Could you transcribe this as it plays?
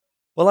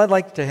Well, I'd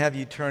like to have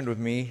you turn with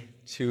me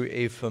to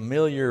a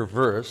familiar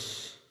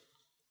verse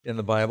in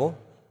the Bible.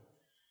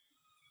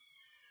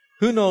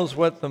 Who knows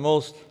what the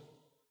most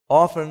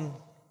often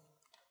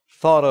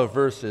thought of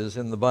verse is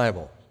in the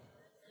Bible?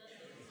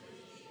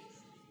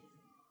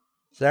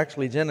 It's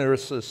actually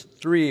Genesis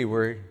 3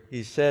 where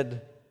he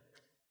said,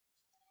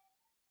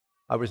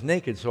 I was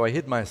naked, so I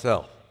hid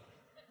myself.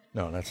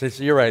 No,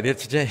 you're right,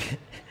 it's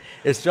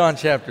John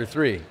chapter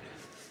 3.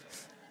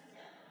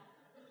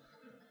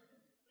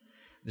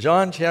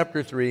 John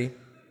chapter 3,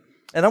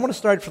 and I want to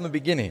start from the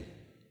beginning.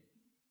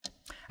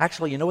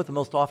 Actually, you know what the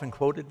most often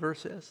quoted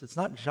verse is? It's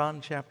not John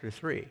chapter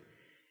 3.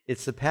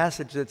 It's the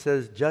passage that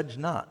says, judge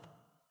not.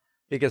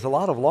 Because a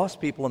lot of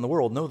lost people in the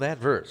world know that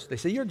verse. They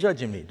say, you're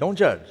judging me. Don't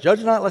judge.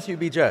 Judge not lest you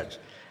be judged.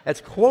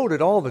 That's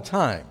quoted all the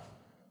time.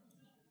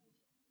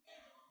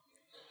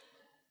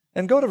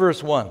 And go to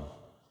verse 1.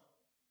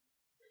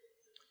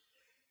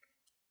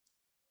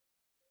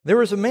 There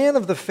was a man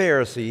of the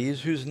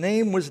Pharisees whose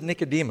name was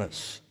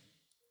Nicodemus,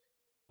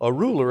 a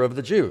ruler of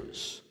the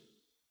Jews.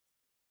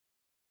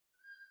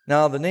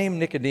 Now, the name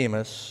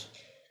Nicodemus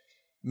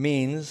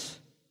means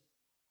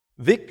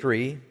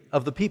victory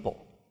of the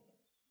people.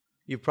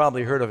 You've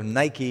probably heard of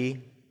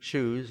Nike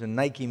shoes, and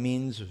Nike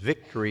means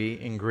victory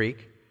in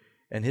Greek,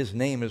 and his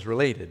name is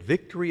related,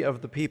 victory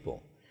of the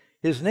people.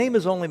 His name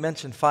is only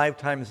mentioned 5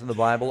 times in the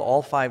Bible.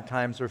 All 5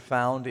 times are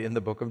found in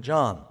the book of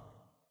John.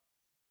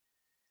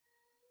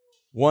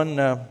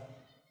 One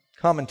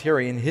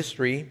commentary in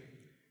history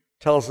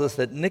tells us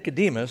that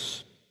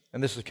Nicodemus,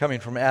 and this is coming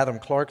from Adam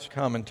Clark's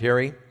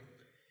commentary,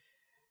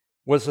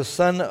 was the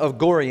son of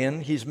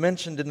Gorion. He's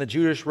mentioned in the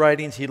Jewish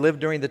writings. He lived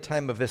during the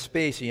time of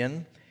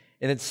Vespasian,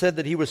 and it said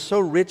that he was so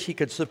rich he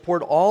could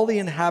support all the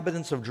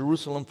inhabitants of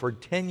Jerusalem for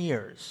 10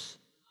 years.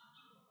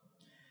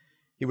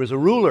 He was a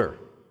ruler.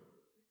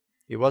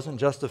 He wasn't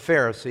just a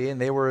Pharisee, and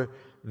they were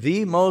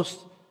the most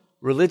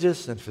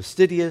religious and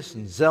fastidious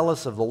and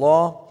zealous of the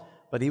law.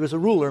 But he was a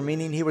ruler,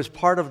 meaning he was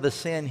part of the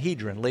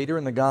Sanhedrin. Later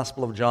in the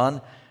Gospel of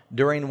John,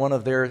 during one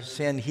of their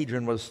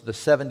Sanhedrin was the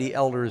 70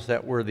 elders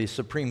that were the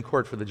Supreme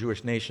Court for the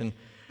Jewish nation.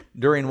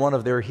 During one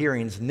of their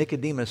hearings,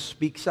 Nicodemus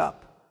speaks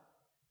up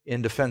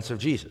in defense of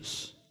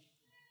Jesus.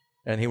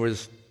 And he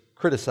was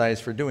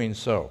criticized for doing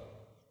so.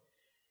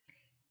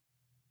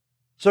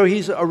 So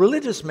he's a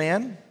religious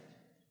man.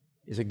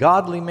 He's a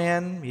godly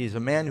man. He's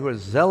a man who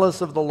is zealous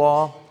of the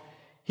law.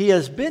 He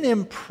has been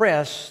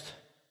impressed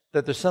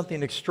that there's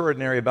something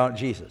extraordinary about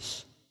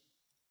Jesus.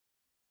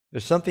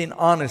 There's something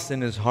honest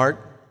in his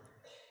heart.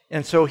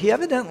 And so he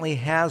evidently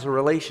has a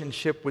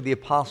relationship with the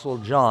Apostle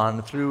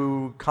John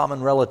through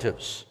common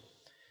relatives.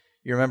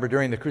 You remember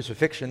during the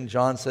crucifixion,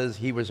 John says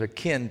he was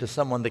akin to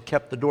someone that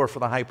kept the door for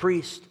the high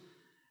priest.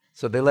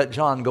 So they let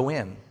John go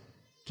in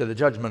to the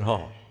judgment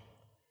hall.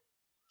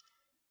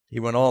 He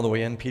went all the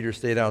way in. Peter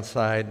stayed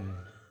outside and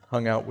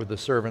hung out with the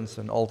servants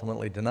and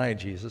ultimately denied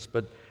Jesus.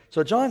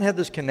 So John had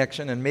this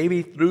connection, and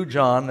maybe through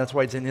John, that's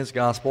why it's in his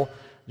gospel,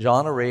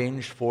 John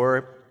arranged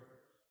for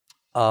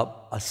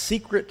a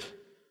secret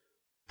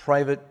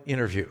private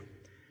interview.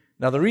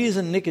 Now, the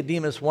reason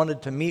Nicodemus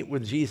wanted to meet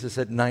with Jesus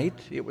at night,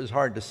 it was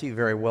hard to see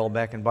very well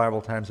back in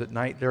Bible times at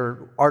night.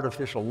 Their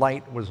artificial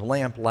light was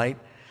lamp light.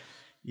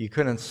 You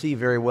couldn't see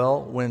very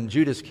well. When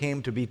Judas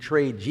came to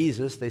betray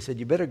Jesus, they said,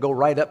 you better go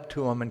right up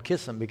to him and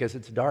kiss him because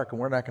it's dark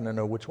and we're not going to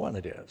know which one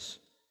it is.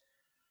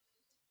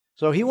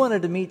 So he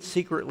wanted to meet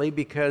secretly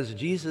because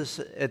Jesus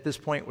at this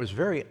point was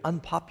very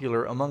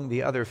unpopular among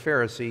the other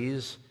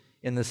Pharisees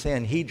in the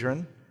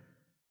Sanhedrin.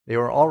 They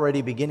were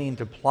already beginning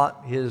to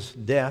plot his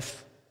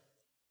death.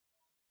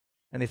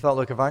 And he thought,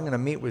 look, if I'm going to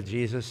meet with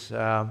Jesus,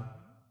 I'd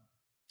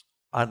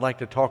like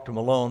to talk to him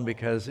alone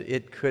because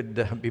it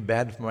could be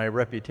bad for my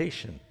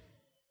reputation.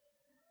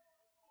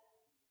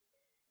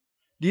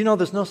 Do you know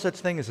there's no such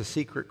thing as a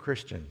secret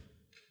Christian?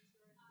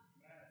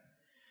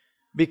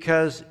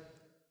 Because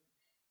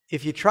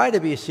if you try to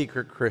be a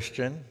secret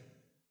Christian,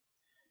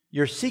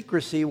 your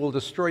secrecy will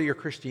destroy your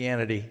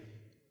Christianity.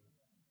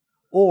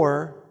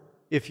 Or,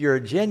 if you're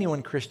a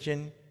genuine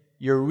Christian,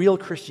 your real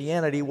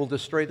Christianity will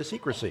destroy the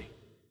secrecy.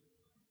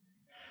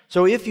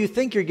 So if you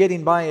think you're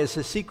getting by as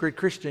a secret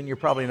Christian, you're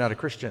probably not a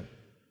Christian.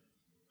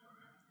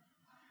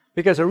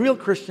 Because a real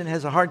Christian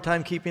has a hard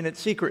time keeping it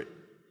secret.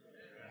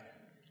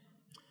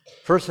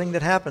 First thing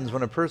that happens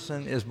when a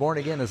person is born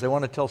again is they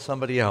want to tell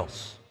somebody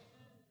else.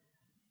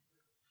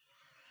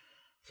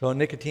 So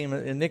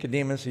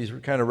Nicodemus, he's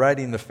kind of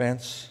riding the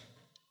fence,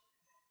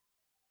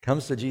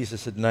 comes to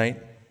Jesus at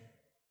night,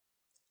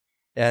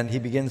 and he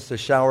begins to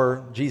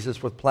shower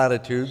Jesus with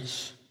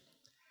platitudes.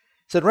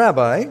 He said,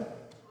 Rabbi,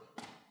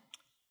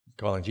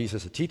 calling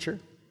Jesus a teacher,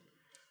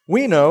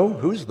 we know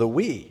who's the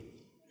we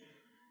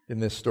in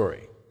this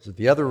story. Is it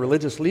the other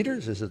religious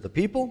leaders? Is it the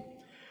people?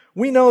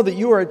 We know that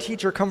you are a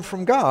teacher come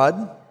from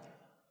God,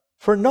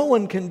 for no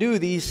one can do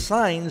these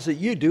signs that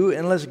you do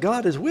unless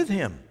God is with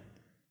him.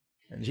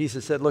 And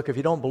Jesus said, look, if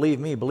you don't believe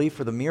me, believe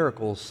for the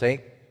miracle's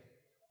sake.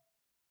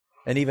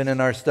 And even in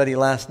our study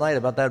last night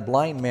about that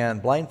blind man,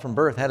 blind from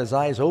birth, had his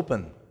eyes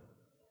open.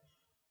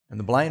 And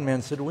the blind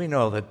man said, we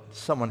know that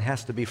someone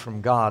has to be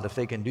from God if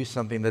they can do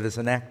something that is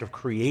an act of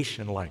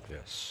creation like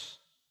this.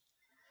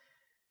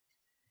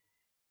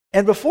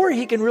 And before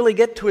he can really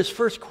get to his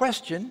first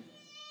question,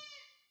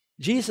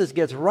 Jesus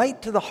gets right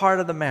to the heart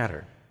of the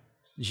matter.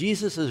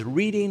 Jesus is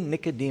reading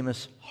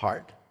Nicodemus'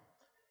 heart.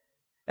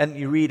 And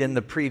you read in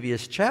the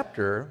previous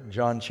chapter,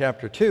 John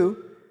chapter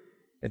 2,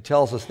 it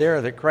tells us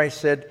there that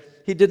Christ said,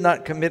 he did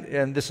not commit,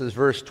 and this is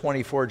verse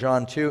 24,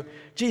 John 2,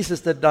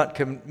 Jesus did not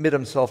commit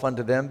himself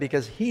unto them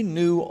because he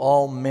knew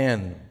all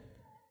men.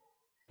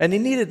 And he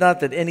needed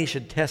not that any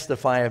should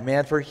testify of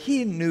man, for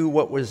he knew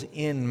what was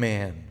in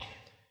man.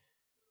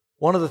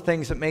 One of the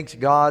things that makes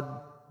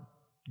God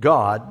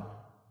God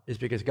is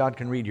because God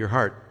can read your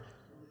heart.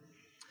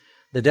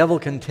 The devil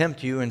can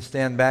tempt you and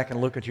stand back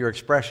and look at your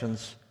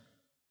expressions,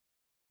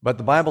 but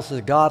the Bible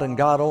says God and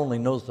God only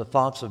knows the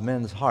thoughts of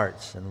men's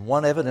hearts. And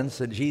one evidence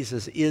that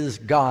Jesus is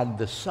God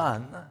the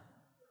Son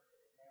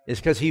is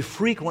because he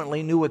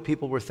frequently knew what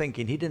people were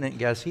thinking. He didn't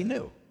guess, he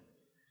knew.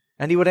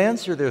 And he would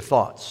answer their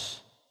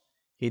thoughts.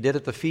 He did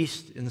at the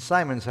feast in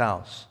Simon's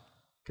house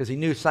because he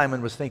knew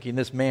Simon was thinking,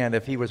 this man,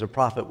 if he was a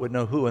prophet, would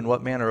know who and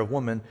what manner of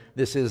woman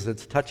this is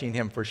that's touching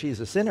him, for she's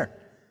a sinner.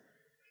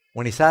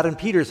 When he sat in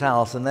Peter's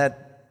house and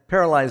that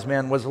paralyzed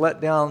man was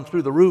let down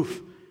through the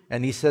roof,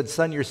 and he said,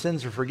 son, your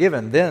sins are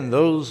forgiven. Then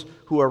those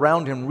who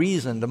around him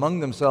reasoned among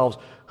themselves,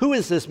 who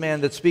is this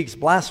man that speaks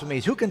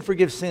blasphemies? Who can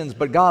forgive sins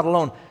but God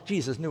alone?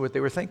 Jesus knew what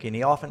they were thinking.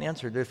 He often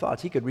answered their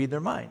thoughts. He could read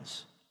their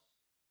minds.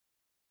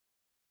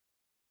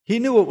 He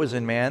knew what was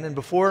in man, and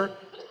before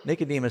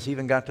Nicodemus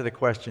even got to the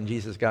question,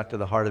 Jesus got to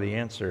the heart of the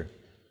answer.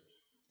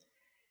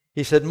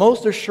 He said,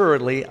 most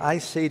assuredly, I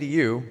say to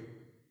you,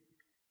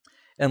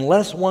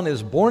 unless one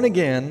is born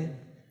again,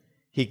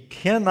 he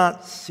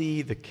cannot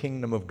see the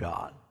kingdom of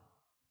God.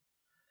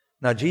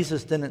 Now,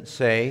 Jesus didn't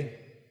say,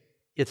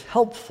 it's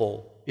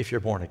helpful if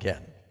you're born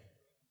again.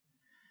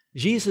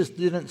 Jesus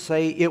didn't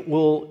say it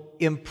will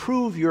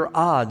improve your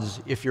odds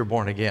if you're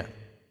born again.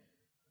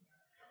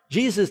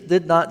 Jesus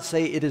did not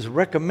say it is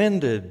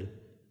recommended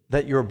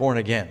that you're born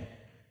again.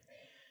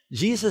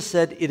 Jesus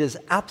said it is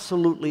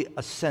absolutely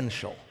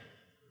essential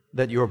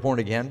that you are born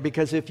again,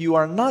 because if you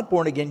are not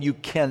born again, you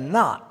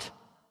cannot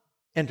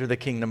enter the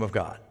kingdom of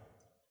God.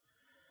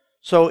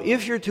 So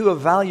if you're to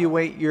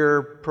evaluate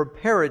your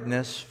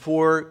preparedness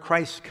for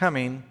Christ's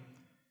coming,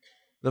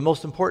 the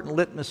most important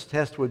litmus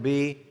test would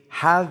be,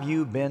 have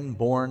you been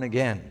born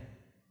again?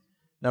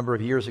 A number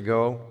of years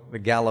ago, the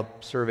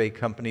Gallup survey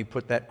company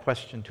put that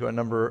question to a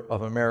number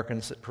of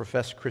Americans that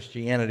profess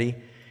Christianity,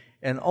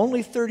 and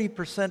only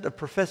 30% of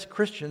professed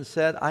Christians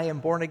said, I am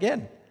born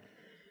again.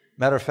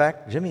 Matter of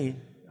fact, Jimmy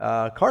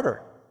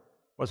Carter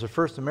was the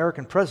first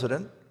American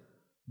president,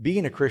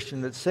 being a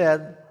Christian, that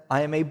said,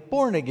 I am a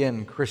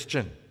born-again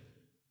Christian.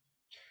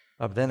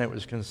 But then it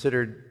was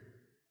considered,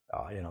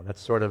 that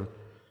sort of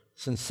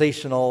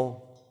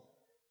sensational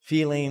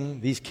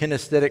feeling. These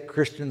kinesthetic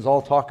Christians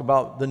all talk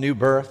about the new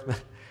birth.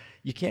 But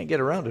you can't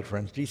get around it,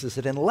 friends. Jesus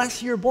said,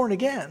 unless you're born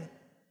again,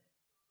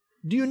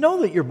 do you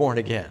know that you're born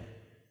again?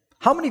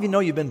 How many of you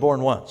know you've been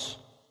born once?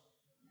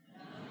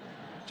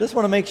 Just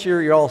want to make sure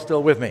you're all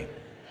still with me.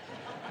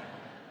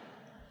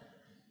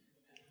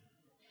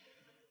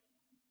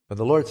 But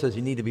the Lord says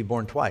you need to be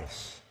born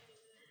twice.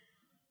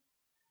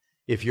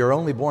 If you're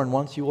only born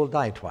once, you will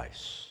die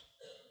twice.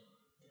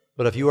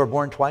 But if you are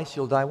born twice,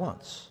 you'll die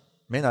once.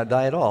 You may not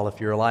die at all if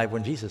you're alive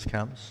when Jesus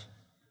comes.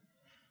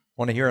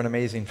 Want to hear an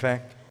amazing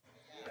fact?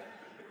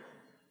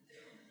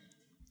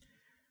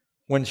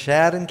 When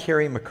Shad and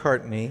Carrie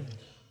McCartney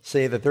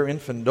say that their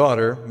infant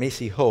daughter,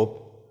 Macy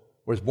Hope,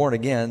 was born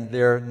again,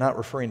 they're not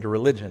referring to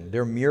religion.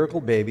 Their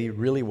miracle baby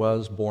really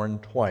was born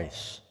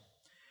twice.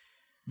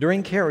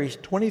 During Carrie's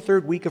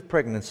 23rd week of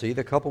pregnancy,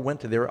 the couple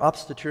went to their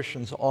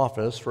obstetrician's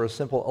office for a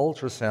simple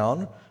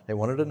ultrasound. They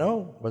wanted to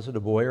know, was it a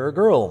boy or a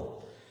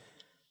girl?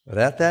 But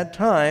at that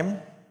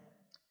time,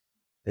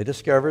 they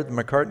discovered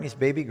the McCartney's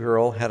baby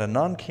girl had a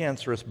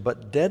non-cancerous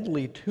but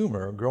deadly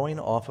tumor growing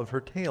off of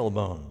her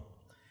tailbone.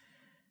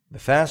 The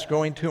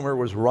fast-growing tumor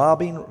was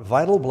robbing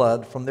vital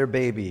blood from their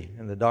baby,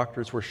 and the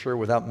doctors were sure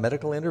without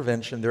medical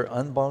intervention, their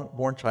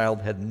unborn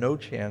child had no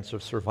chance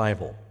of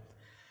survival.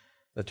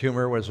 The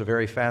tumor was a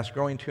very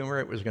fast-growing tumor.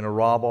 It was going to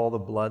rob all the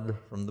blood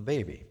from the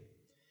baby.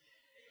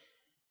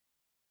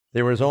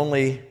 There was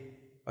only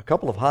a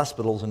couple of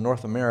hospitals in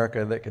North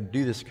America that could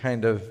do this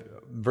kind of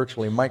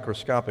virtually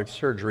microscopic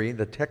surgery.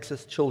 The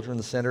Texas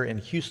Children's Center in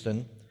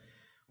Houston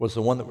was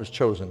the one that was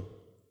chosen.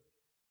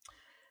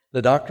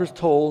 The doctors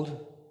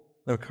told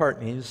the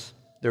McCartneys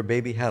their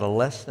baby had a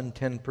less than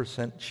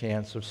 10%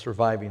 chance of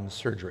surviving the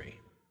surgery.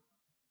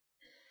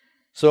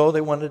 So they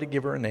wanted to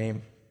give her a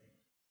name.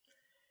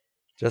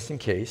 Just in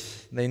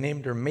case, they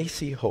named her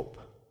Macy Hope.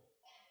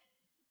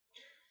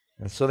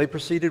 And so they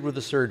proceeded with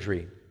the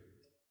surgery.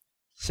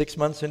 6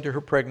 months into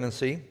her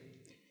pregnancy,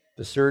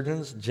 the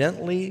surgeons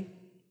gently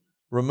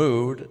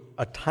removed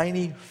a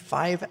tiny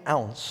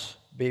 5-ounce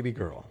baby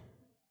girl.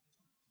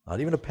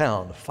 Not even a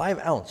pound, 5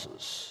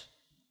 ounces.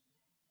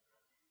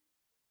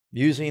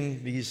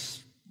 Using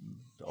these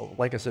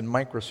like I said,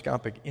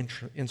 microscopic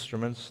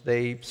instruments,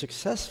 they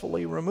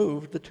successfully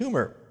removed the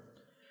tumor.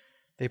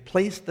 They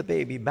placed the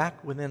baby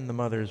back within the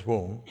mother's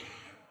womb,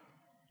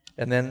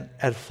 and then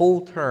at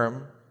full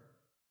term,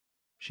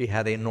 she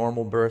had a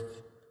normal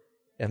birth,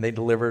 and they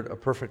delivered a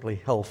perfectly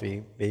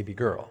healthy baby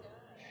girl.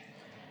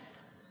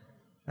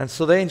 And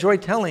so they enjoy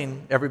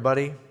telling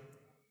everybody,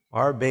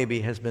 our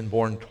baby has been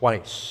born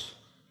twice.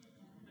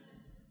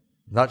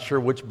 Not sure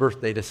which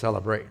birthday to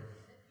celebrate.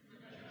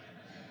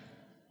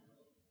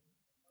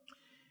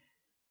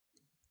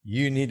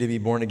 You need to be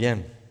born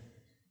again.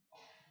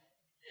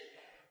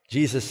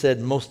 Jesus said,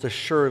 most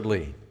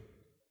assuredly.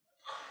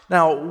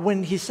 Now,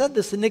 when he said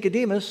this to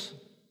Nicodemus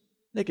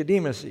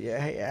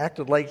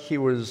acted like he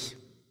was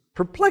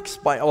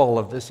perplexed by all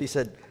of this. He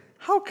said,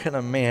 how can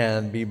a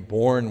man be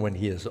born when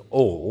he is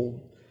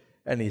old?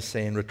 And he's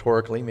saying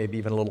rhetorically, maybe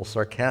even a little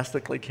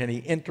sarcastically, can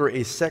he enter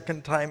a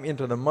second time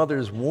into the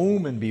mother's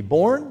womb and be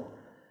born?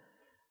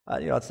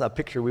 It's not a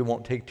picture we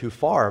won't take too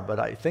far, but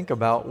I think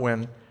about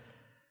when,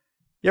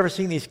 you ever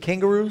seen these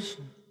kangaroos?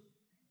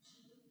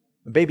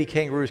 A baby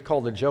kangaroo is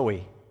called a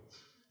joey.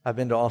 I've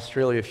been to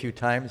Australia a few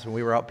times, and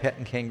we were out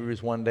petting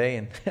kangaroos one day,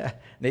 and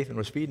Nathan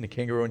was feeding the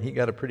kangaroo, and he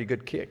got a pretty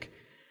good kick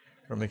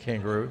from the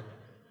kangaroo.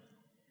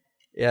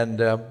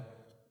 And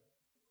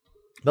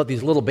but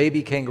these little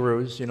baby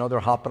kangaroos, they're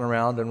hopping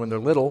around, and when they're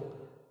little,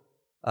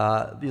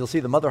 you'll see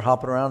the mother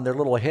hopping around, their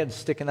little heads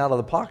sticking out of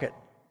the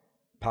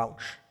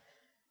pouch.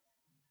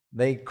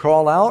 They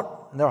crawl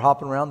out, and they're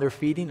hopping around, they're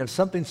feeding. If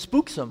something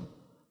spooks them,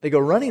 they go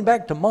running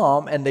back to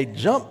mom, and they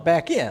jump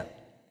back in.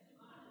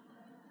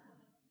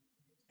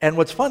 And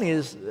what's funny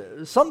is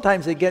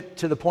sometimes they get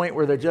to the point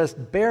where they're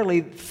just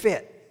barely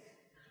fit.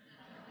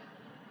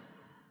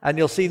 And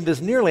you'll see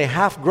this nearly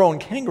half-grown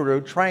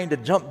kangaroo trying to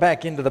jump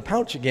back into the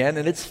pouch again,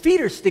 and its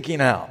feet are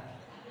sticking out.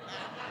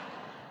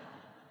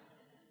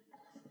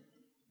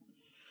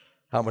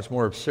 How much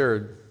more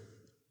absurd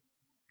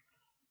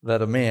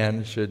that a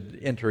man should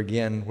enter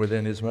again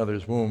within his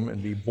mother's womb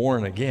and be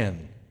born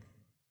again.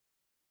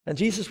 And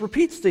Jesus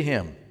repeats to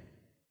him,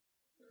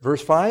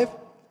 verse 5,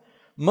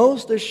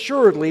 most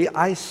assuredly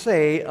I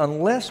say,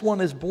 unless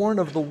one is born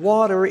of the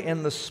water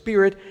and the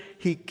Spirit,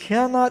 he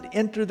cannot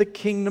enter the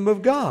kingdom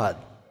of God.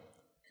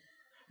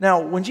 Now,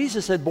 when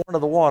Jesus said born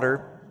of the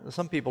water,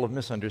 some people have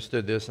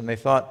misunderstood this, and they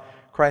thought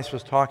Christ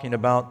was talking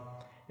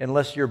about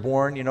unless you're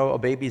born, a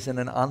baby's in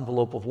an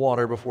envelope of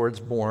water before it's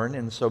born,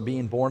 and so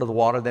being born of the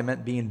water, they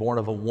meant being born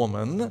of a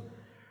woman,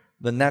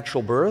 the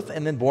natural birth,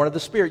 and then born of the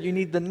Spirit. You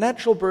need the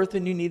natural birth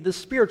and you need the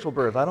spiritual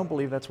birth. I don't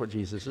believe that's what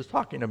Jesus is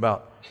talking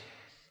about.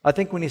 I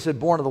think when he said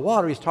born of the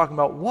water, he's talking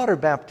about water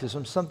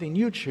baptism, something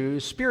you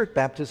choose, spirit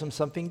baptism,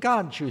 something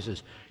God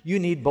chooses. You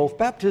need both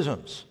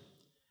baptisms.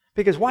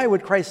 Because why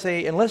would Christ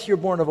say, unless you're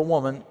born of a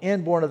woman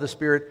and born of the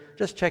Spirit,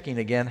 just checking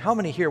again, how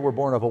many here were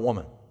born of a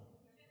woman?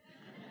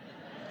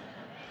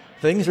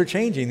 Things are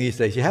changing these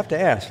days. You have to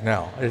ask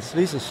now. This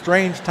is a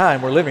strange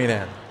time we're living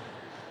in.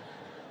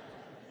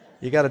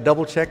 You got to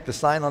double check the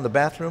sign on the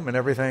bathroom and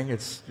everything.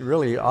 It's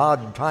really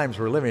odd times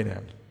we're living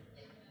in.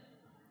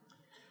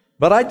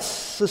 But I'd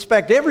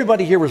suspect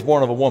everybody here was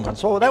born of a woman.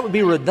 So that would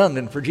be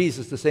redundant for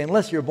Jesus to say,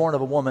 unless you're born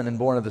of a woman and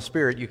born of the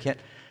Spirit, you can't.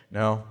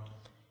 No.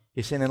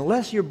 He's saying,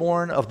 unless you're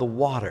born of the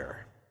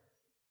water,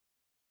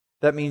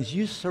 that means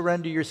you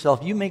surrender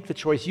yourself. You make the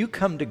choice. You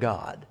come to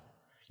God.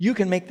 You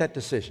can make that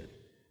decision.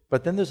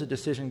 But then there's a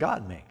decision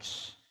God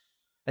makes.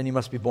 And you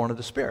must be born of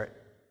the Spirit.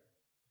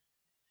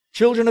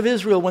 Children of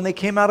Israel, when they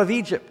came out of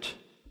Egypt,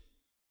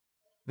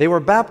 they were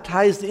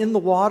baptized in the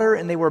water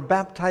and they were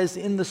baptized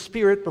in the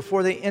Spirit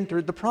before they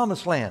entered the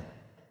Promised Land.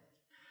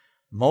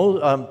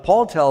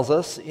 Paul tells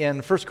us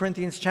in 1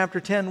 Corinthians chapter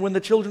 10, when the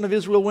children of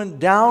Israel went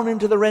down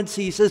into the Red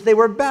Sea, he says they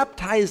were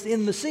baptized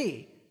in the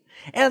sea.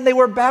 And they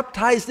were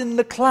baptized in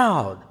the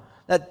cloud,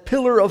 that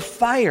pillar of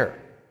fire.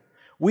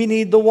 We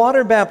need the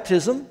water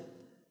baptism.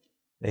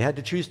 They had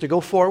to choose to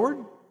go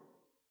forward.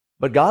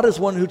 But God is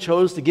one who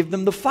chose to give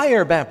them the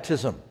fire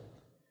baptism.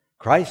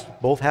 Christ,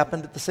 both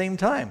happened at the same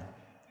time.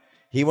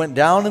 He went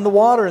down in the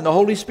water, and the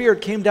Holy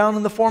Spirit came down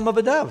in the form of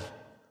a dove.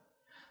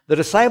 The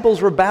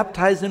disciples were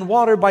baptized in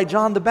water by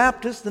John the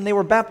Baptist, and they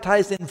were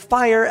baptized in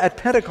fire at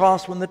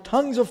Pentecost when the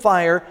tongues of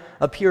fire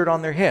appeared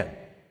on their head.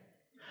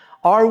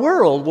 Our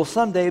world will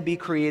someday be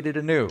created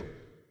anew.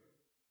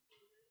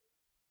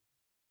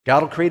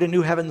 God will create a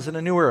new heavens and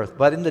a new earth.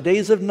 But in the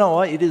days of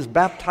Noah, it is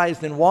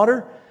baptized in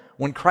water.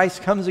 When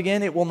Christ comes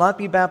again, it will not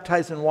be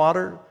baptized in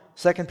water.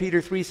 2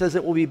 Peter 3 says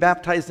it will be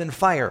baptized in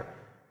fire.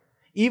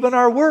 Even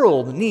our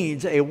world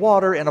needs a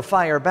water and a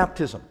fire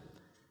baptism.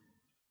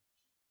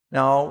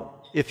 Now,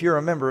 if you're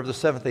a member of the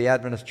Seventh-day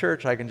Adventist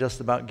Church, I can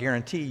just about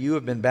guarantee you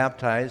have been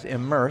baptized,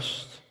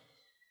 immersed.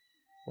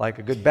 Like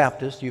a good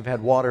Baptist, you've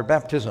had water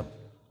baptism.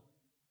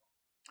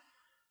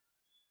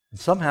 And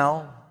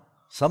somehow,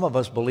 some of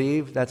us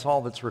believe that's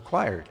all that's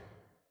required.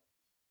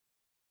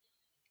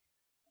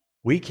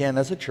 We can,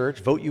 as a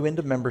church, vote you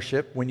into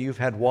membership when you've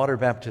had water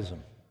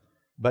baptism.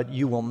 But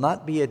you will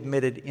not be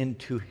admitted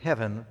into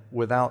heaven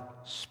without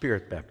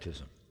Spirit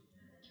baptism.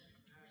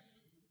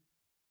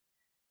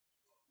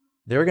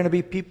 There are going to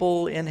be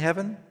people in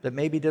heaven that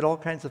maybe did all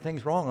kinds of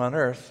things wrong on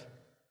earth.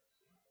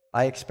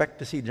 I expect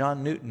to see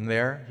John Newton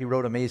there. He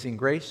wrote Amazing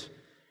Grace.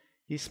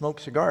 He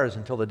smoked cigars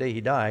until the day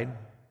he died.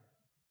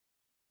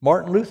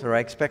 Martin Luther, I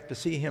expect to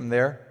see him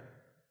there.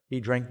 He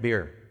drank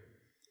beer.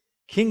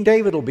 King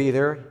David will be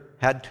there,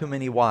 had too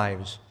many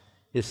wives.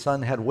 His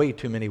son had way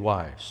too many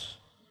wives.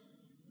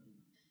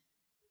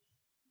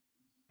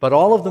 But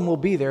all of them will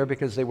be there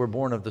because they were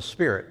born of the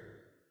Spirit.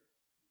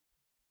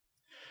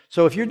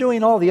 So if you're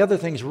doing all the other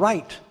things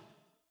right,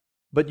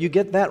 but you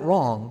get that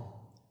wrong,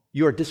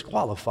 you're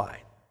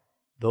disqualified.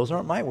 Those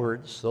aren't my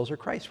words. Those are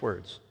Christ's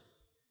words.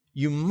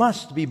 You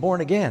must be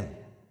born again.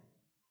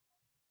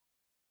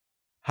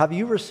 Have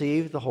you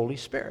received the Holy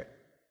Spirit?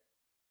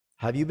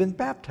 Have you been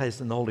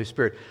baptized in the Holy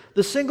Spirit?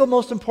 The single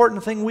most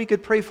important thing we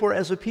could pray for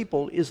as a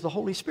people is the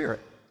Holy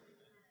Spirit.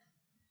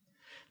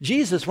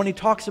 Jesus, when he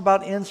talks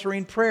about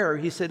answering prayer,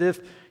 he said, if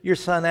your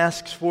son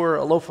asks for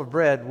a loaf of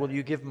bread, will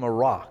you give him a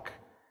rock?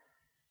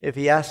 If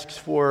he asks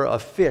for a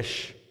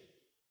fish,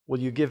 will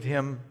you give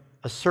him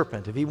a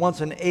serpent? If he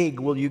wants an egg,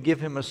 will you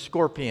give him a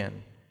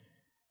scorpion?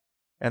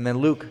 And then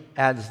Luke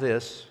adds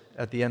this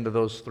at the end of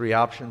those three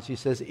options. He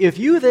says, if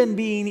you then,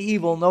 being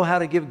evil, know how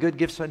to give good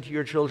gifts unto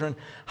your children,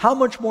 how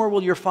much more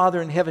will your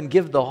Father in heaven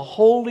give the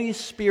Holy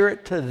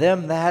Spirit to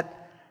them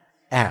that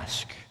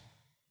ask?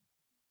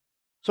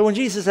 So when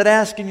Jesus said,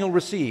 ask and you'll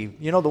receive,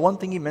 the one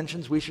thing he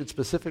mentions we should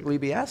specifically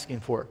be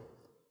asking for.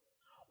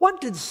 What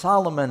did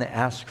Solomon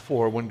ask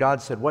for when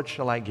God said, what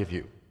shall I give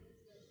you?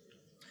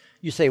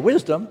 You say,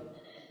 wisdom.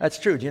 That's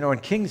true. In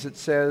Kings it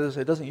says,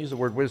 it doesn't use the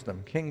word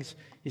wisdom. Kings,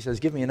 he says,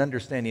 give me an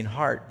understanding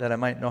heart that I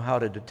might know how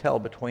to tell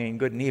between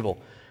good and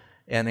evil.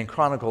 And in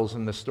Chronicles,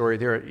 in the story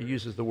there, it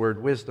uses the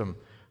word wisdom.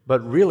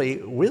 But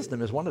really,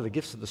 wisdom is one of the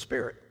gifts of the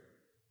Spirit.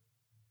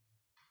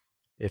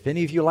 If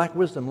any of you lack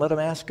wisdom, let him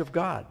ask of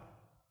God.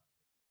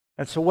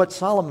 And so what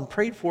Solomon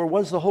prayed for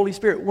was the Holy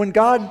Spirit.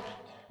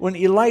 When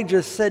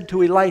Elijah said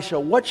to Elisha,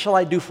 what shall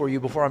I do for you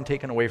before I'm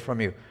taken away from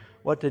you?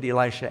 What did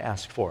Elisha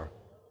ask for?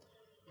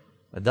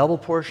 A double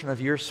portion of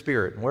your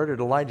spirit. And where did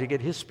Elijah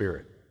get his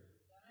spirit?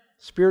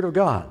 Spirit of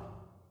God.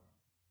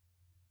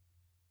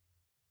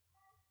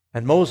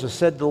 And Moses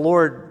said to the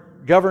Lord,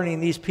 governing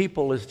these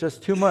people is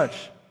just too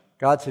much.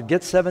 God said,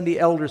 get 70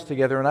 elders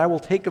together, and I will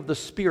take of the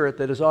Spirit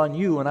that is on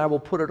you, and I will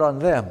put it on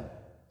them.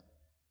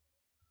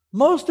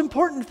 Most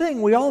important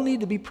thing we all need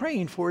to be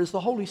praying for is the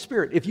Holy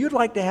Spirit. If you'd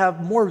like to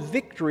have more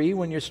victory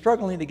when you're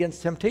struggling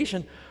against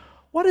temptation,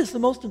 what is the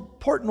most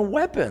important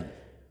weapon?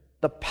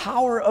 The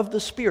power of the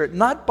Spirit,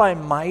 not by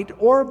might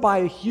or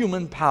by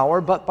human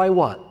power, but by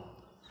what?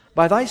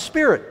 By thy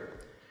Spirit.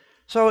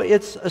 So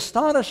it's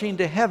astonishing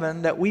to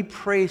heaven that we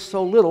pray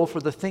so little for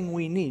the thing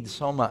we need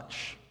so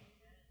much.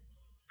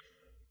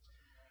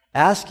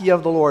 Ask ye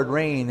of the Lord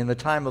rain in the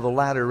time of the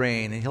latter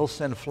rain, and he'll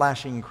send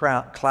flashing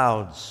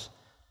clouds.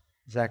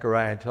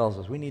 Zechariah tells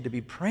us we need to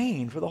be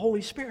praying for the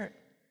Holy Spirit.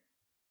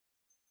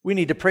 We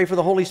need to pray for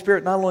the Holy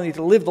Spirit not only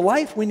to live the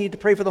life, we need to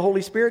pray for the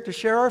Holy Spirit to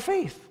share our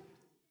faith.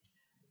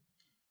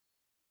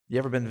 You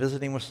ever been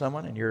visiting with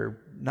someone and you're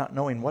not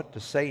knowing what to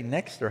say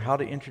next or how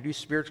to introduce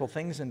spiritual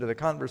things into the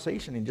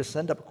conversation and just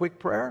send up a quick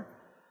prayer?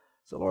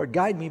 Say, Lord,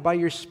 guide me by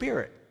your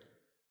Spirit.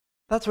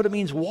 That's what it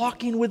means,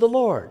 walking with the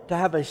Lord, to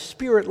have a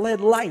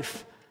Spirit-led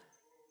life.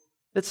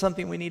 That's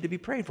something we need to be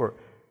praying for.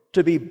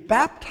 To be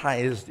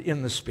baptized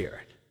in the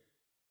Spirit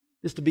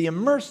is to be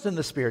immersed in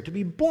the Spirit, to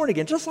be born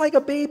again. Just like a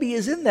baby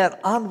is in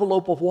that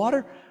envelope of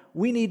water,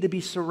 we need to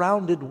be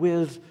surrounded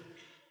with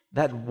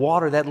that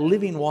water, that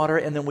living water,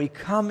 and then we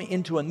come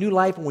into a new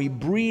life and we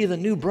breathe a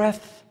new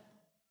breath.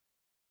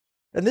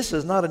 And this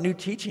is not a new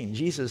teaching.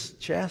 Jesus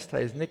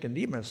chastised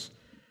Nicodemus.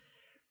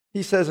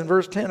 He says in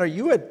verse 10, are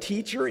you a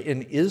teacher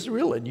in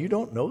Israel and you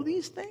don't know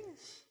these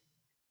things?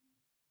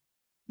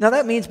 Now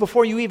that means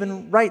before you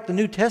even write the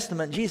New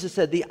Testament, Jesus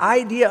said the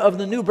idea of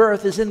the new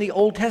birth is in the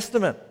Old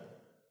Testament.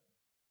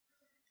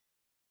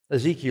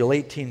 Ezekiel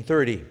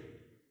 18:30.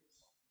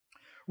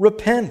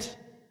 Repent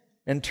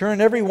and turn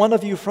every one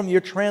of you from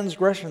your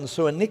transgressions,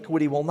 so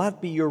iniquity will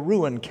not be your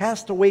ruin.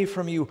 Cast away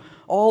from you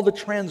all the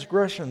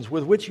transgressions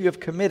with which you have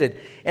committed,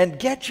 and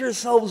get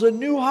yourselves a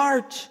new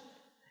heart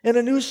and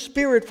a new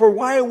spirit. For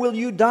why will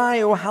you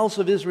die, O house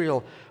of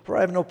Israel? For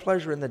I have no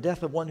pleasure in the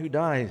death of one who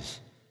dies.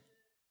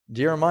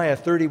 Jeremiah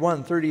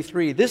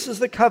 31:33. This is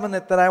the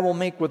covenant that I will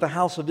make with the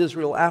house of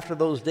Israel after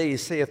those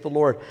days, saith the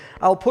Lord.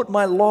 I'll put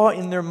my law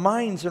in their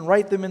minds and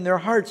write them in their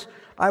hearts.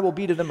 I will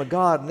be to them a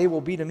God, and they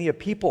will be to me a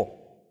people.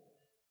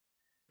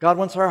 God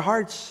wants our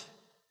hearts.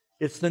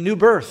 It's the new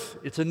birth.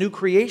 It's a new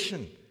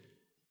creation.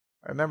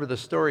 I remember the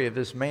story of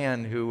this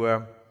man who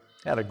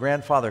had a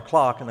grandfather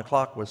clock, and the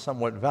clock was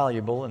somewhat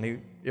valuable,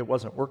 and it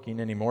wasn't working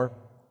anymore.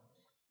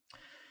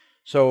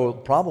 So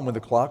the problem with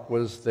the clock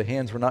was the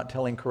hands were not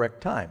telling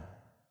correct time.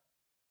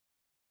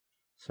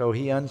 So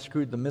he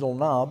unscrewed the middle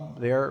knob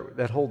there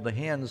that hold the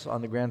hands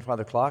on the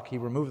grandfather clock. He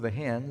removed the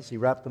hands, he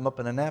wrapped them up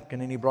in a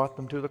napkin, and he brought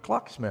them to the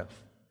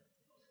clocksmith.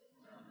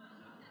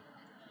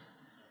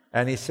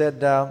 And he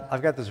said,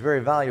 I've got this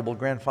very valuable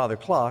grandfather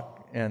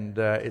clock, and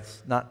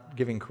it's not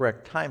giving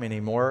correct time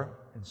anymore,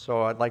 and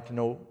so I'd like to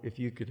know if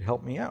you could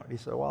help me out. He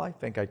said, well, I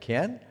think I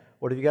can.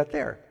 What have you got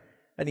there?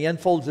 And he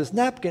unfolds his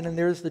napkin, and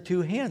there's the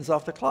two hands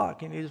off the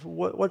clock. And he says,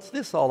 what's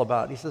this all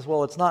about? He says,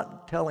 well, it's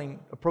not telling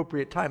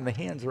appropriate time. The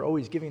hands are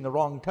always giving the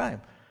wrong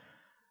time.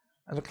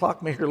 And the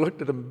clockmaker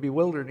looked at him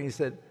bewildered, and he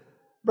said,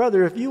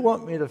 brother, if you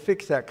want me to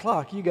fix that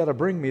clock, you got to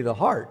bring me the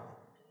heart.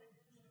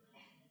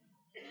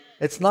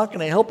 It's not going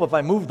to help if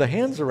I move the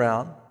hands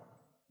around.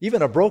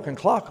 Even a broken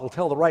clock will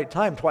tell the right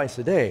time twice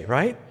a day,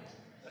 right?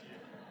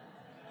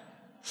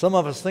 Some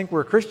of us think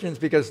we're Christians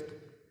because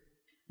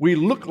we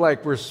look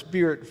like we're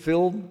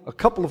Spirit-filled a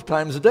couple of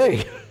times a day.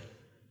 Do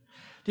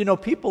you know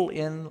people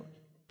in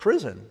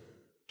prison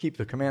keep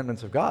the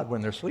commandments of God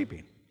when they're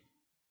sleeping?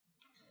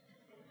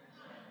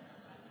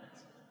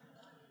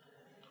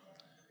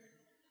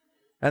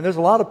 And there's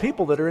a lot of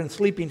people that are in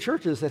sleeping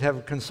churches that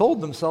have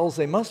consoled themselves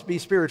they must be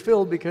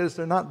Spirit-filled because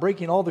they're not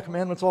breaking all the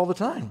commandments all the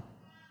time.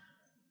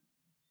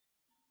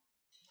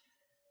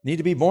 Need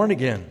to be born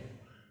again.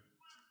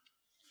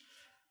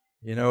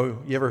 You know,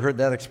 you ever heard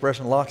that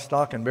expression, lock,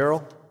 stock, and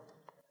barrel?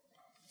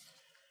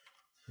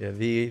 Yeah,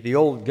 the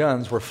old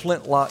guns were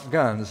flintlock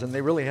guns, and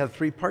they really had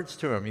three parts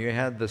to them. You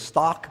had the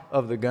stock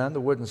of the gun, the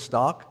wooden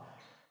stock.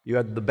 You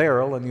had the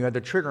barrel, and you had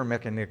the trigger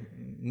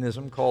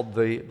mechanism called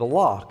the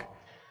lock.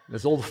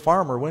 This old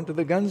farmer went to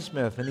the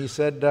gunsmith, and he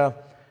said,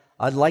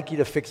 I'd like you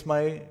to fix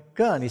my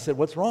gun. He said,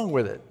 what's wrong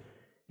with it?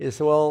 He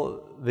said,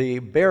 well, the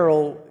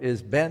barrel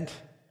is bent,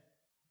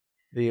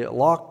 the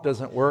lock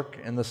doesn't work,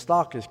 and the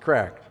stock is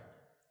cracked.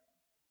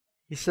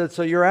 He said,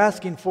 so you're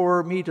asking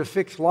for me to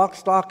fix lock,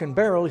 stock, and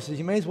barrel? He says,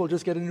 you may as well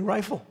just get a new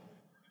rifle.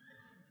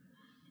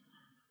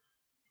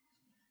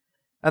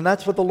 And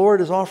that's what the Lord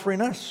is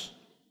offering us.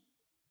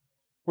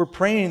 We're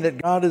praying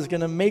that God is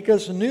going to make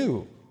us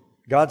new.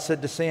 God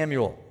said to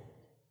Samuel,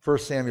 1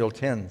 Samuel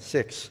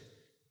 10:6,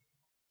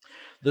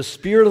 the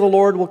Spirit of the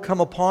Lord will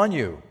come upon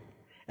you,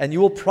 and you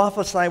will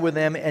prophesy with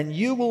them, and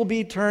you will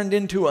be turned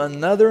into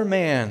another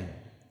man.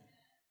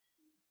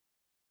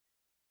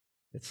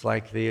 It's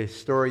like the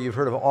story you've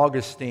heard of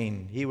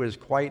Augustine. He was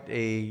quite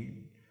a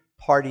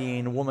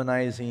partying,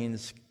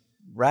 womanizing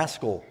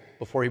rascal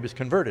before he was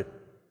converted.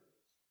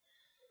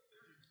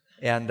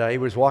 And he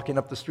was walking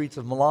up the streets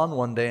of Milan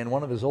one day, and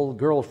one of his old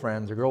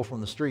girlfriends, a girl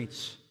from the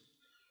streets,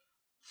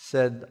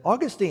 said,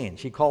 Augustine.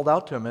 She called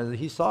out to him as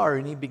he saw her,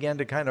 and he began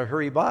to kind of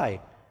hurry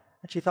by.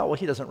 And she thought, well,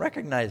 he doesn't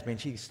recognize me.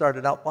 And she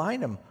started out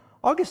behind him.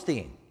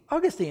 Augustine,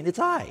 Augustine, it's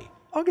I.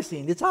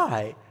 Augustine, it's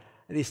I.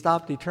 And he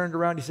stopped, he turned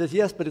around, he says,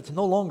 yes, but it's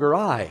no longer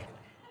I.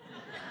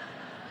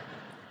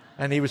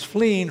 And he was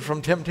fleeing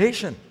from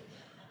temptation.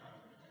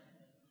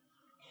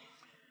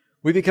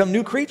 We become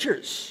new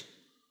creatures.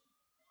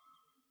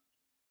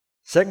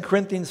 2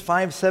 Corinthians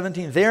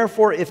 5:17,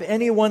 therefore, if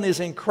anyone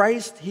is in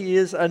Christ, he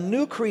is a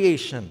new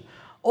creation.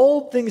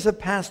 Old things have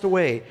passed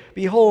away.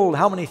 Behold,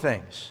 how many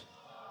things?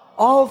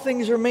 All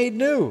things are made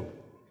new.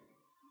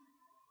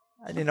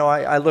 And you know,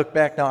 I look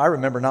back now, I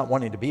remember not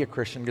wanting to be a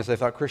Christian because I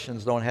thought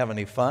Christians don't have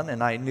any fun,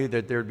 and I knew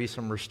that there would be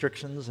some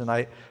restrictions, and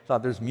I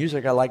thought there's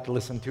music I like to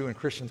listen to, and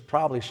Christians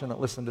probably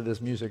shouldn't listen to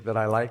this music that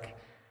I like.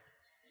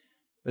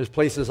 There's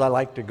places I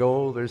like to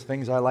go, there's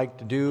things I like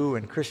to do,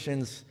 and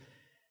Christians,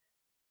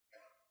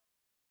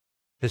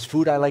 there's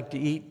food I like to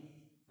eat.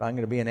 I'm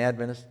going to be an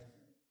Adventist,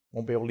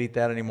 won't be able to eat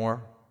that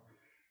anymore.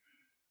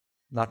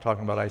 I'm not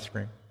talking about ice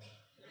cream.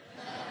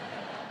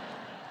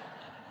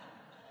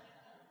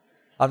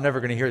 I'm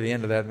never going to hear the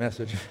end of that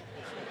message.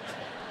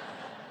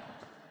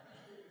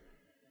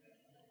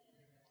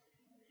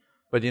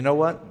 But you know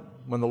what?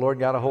 When the Lord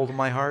got a hold of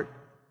my heart,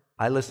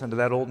 I listened to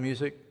that old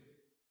music,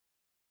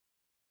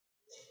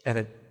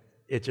 and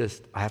it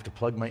just, I have to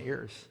plug my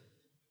ears.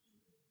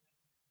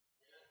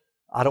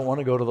 I don't want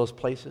to go to those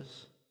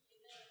places.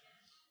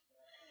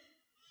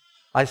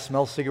 I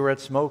smell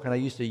cigarette smoke, and I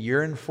used to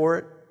yearn for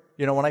it.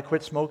 You know, when I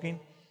quit smoking,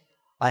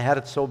 I had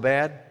it so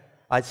bad,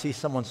 I'd see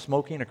someone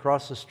smoking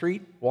across the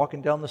street,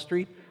 walking down the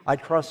street.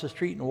 I'd cross the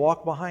street and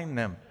walk behind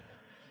them.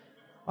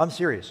 I'm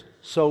serious.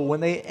 So when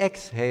they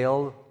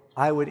exhaled,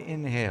 I would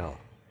inhale.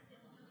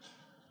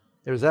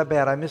 It was that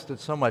bad. I missed it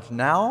so much.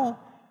 Now,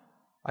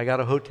 I got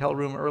a hotel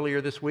room earlier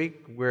this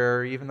week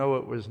where even though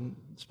it was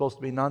supposed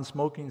to be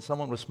non-smoking,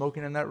 someone was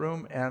smoking in that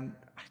room, and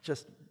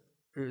it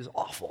was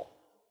awful.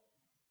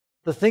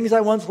 The things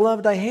I once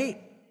loved, I hate.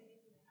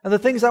 And the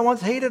things I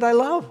once hated, I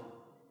love.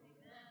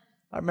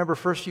 I remember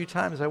first few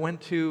times I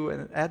went to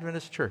an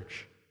Adventist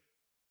church.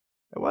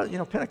 Well, you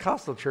know,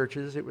 Pentecostal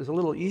churches, it was a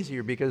little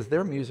easier because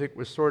their music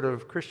was sort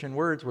of Christian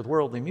words with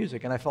worldly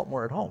music, and I felt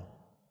more at home.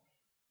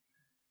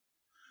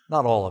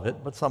 Not all of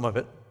it, but some of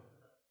it.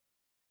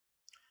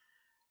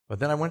 But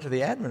then I went to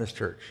the Adventist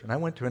church, and I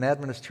went to an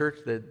Adventist church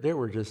that there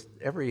were just,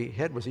 every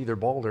head was either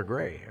bald or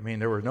gray. I mean,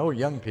 there were no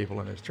young people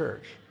in this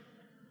church.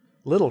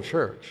 Little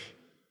church.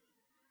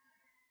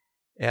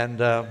 And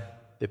the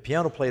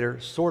piano player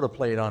sort of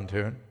played on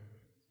tune.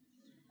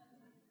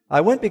 I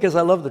went because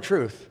I love the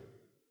truth.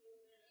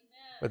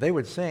 But they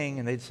would sing,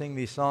 and they'd sing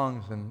these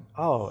songs, and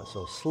oh, it's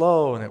so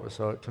slow, and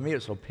to me, it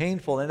was so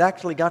painful. And it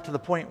actually got to the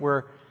point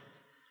where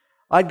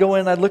I'd go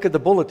in, I'd look at the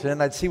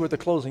bulletin, I'd see what the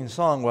closing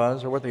song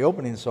was, or what the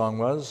opening song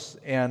was,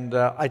 and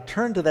I'd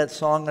turn to that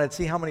song, and I'd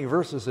see how many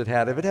verses it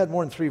had. If it had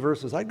more than 3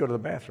 verses, I'd go to the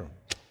bathroom.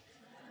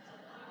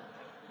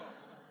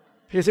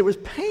 Because it was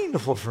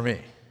painful for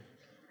me.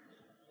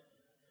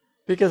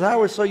 Because I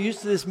was so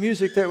used to this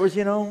music that was,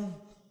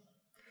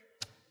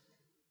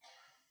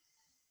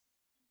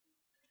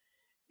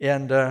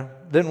 And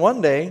then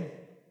one day,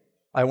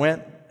 I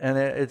went, and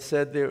it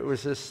said there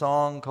was this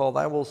song called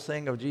I Will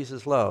Sing of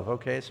Jesus' Love.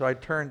 Okay, so I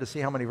turned to see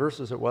how many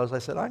verses it was. I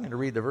said, I'm going to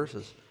read the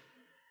verses.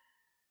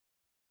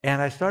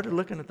 And I started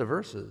looking at the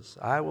verses.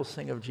 I will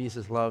sing of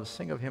Jesus' love,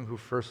 sing of him who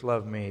first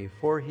loved me,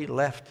 for he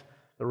left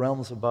the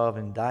realms above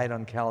and died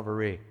on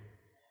Calvary.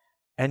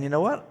 And you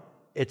know what?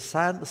 It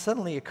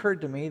suddenly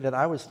occurred to me that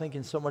I was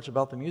thinking so much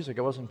about the music,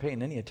 I wasn't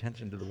paying any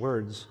attention to the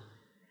words.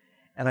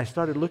 And I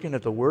started looking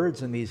at the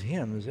words in these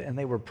hymns, and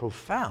they were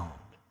profound.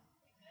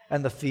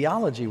 And the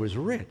theology was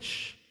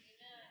rich.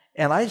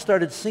 And I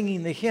started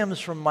singing the hymns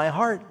from my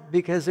heart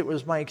because it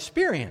was my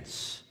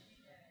experience.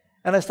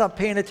 And I stopped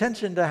paying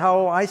attention to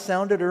how I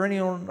sounded or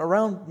anyone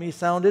around me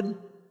sounded.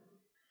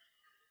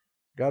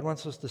 God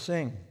wants us to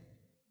sing.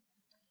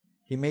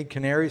 He made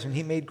canaries and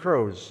he made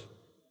crows.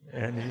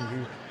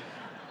 And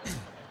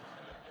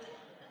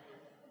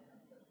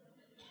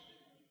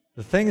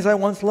the things I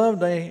once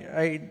loved,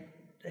 I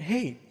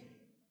hate.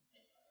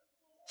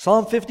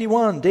 Psalm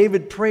 51,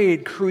 David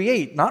prayed,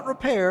 create, not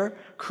repair,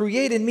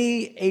 create in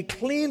me a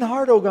clean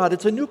heart, O God.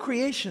 It's a new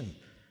creation.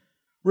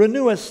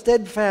 Renew a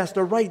steadfast,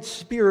 a right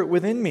spirit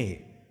within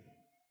me.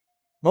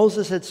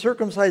 Moses had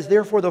circumcised,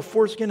 therefore, the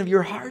foreskin of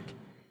your heart,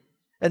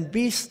 and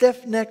be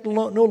stiff-necked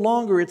no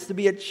longer. It's to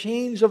be a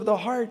change of the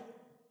heart.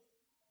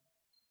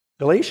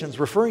 Galatians,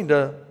 referring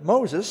to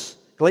Moses,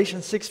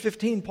 Galatians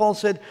 6:15, Paul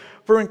said,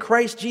 for in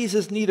Christ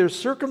Jesus neither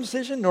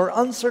circumcision nor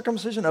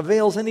uncircumcision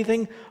avails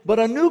anything, but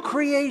a new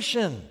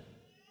creation.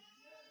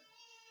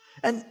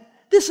 And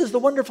this is the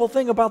wonderful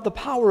thing about the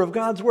power of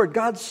God's Word.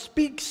 God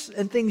speaks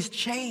and things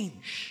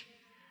change.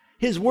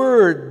 His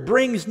Word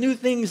brings new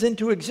things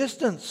into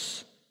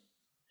existence.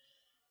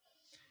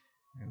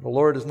 And the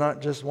Lord is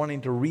not just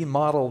wanting to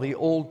remodel the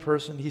old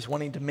person, He's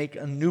wanting to make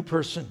a new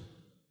person.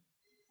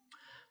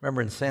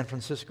 Remember in San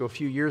Francisco a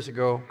few years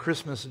ago,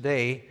 Christmas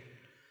Day,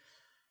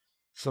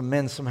 some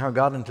men somehow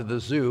got into the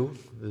zoo.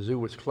 The zoo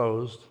was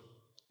closed,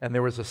 and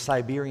there was a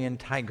Siberian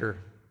tiger,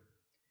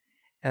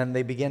 and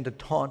they began to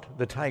taunt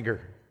the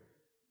tiger.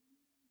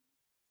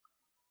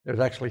 There's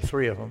actually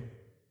 3 of them.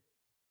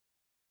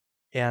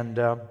 And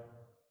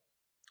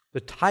the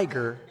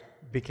tiger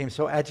became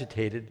so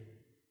agitated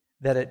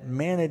that it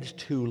managed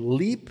to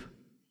leap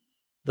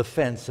the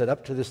fence that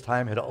up to this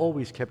time had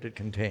always kept it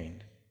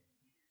contained,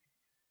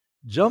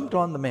 jumped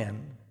on the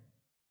men,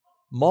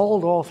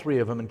 mauled all 3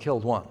 of them, and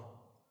killed one.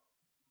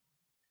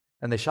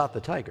 And they shot the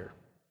tiger.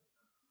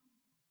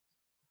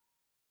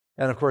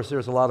 And of course, there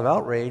was a lot of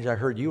outrage. I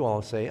heard you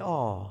all say,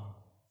 oh.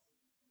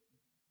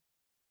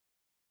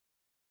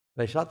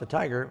 They shot the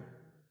tiger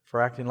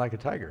for acting like a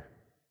tiger.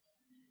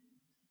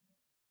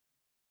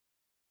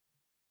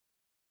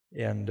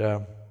 And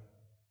a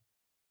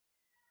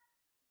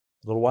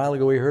little while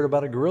ago, we heard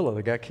about a gorilla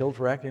that got killed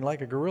for acting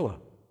like a gorilla.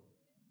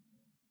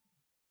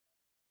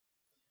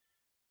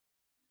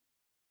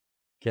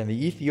 Can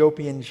the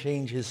Ethiopian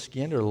change his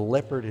skin or the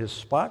leopard his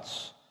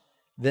spots?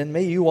 Then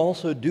may you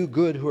also do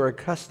good who are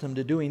accustomed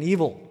to doing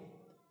evil.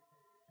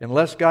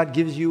 Unless God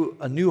gives you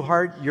a new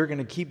heart, you're going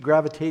to keep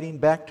gravitating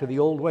back to the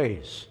old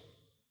ways.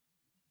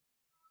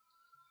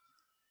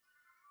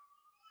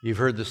 You've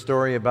heard the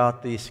story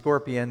about the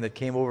scorpion that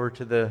came over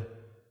to the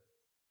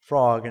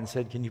frog and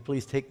said, can you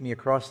please take me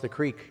across the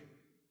creek?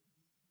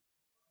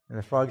 And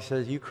the frog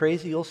says, you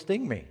crazy, you'll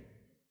sting me.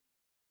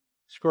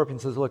 Scorpion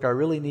says, look, I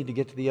really need to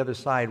get to the other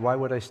side. Why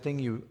would I sting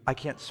you? I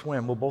can't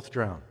swim. We'll both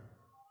drown.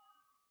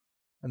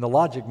 And the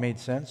logic made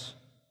sense.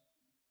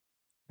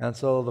 And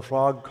so the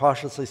frog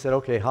cautiously said,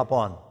 okay, hop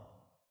on.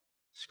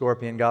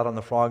 Scorpion got on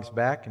the frog's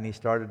back, and he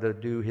started to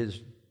do his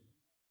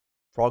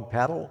frog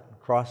paddle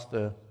across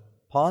the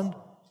pond.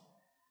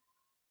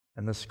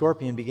 And the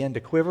scorpion began to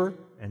quiver,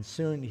 and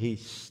soon he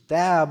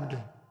stabbed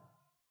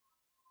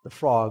the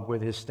frog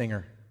with his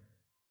stinger.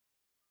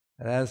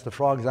 And as the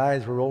frog's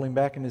eyes were rolling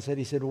back in his head,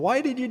 he said, why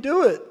did you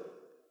do it?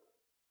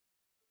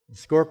 The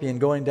scorpion,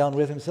 going down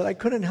with him, said, I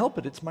couldn't help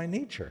it. It's my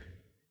nature.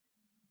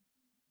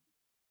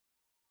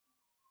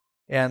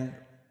 And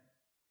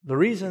the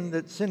reason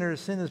that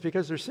sinners sin is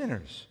because they're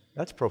sinners.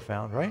 That's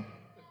profound, right?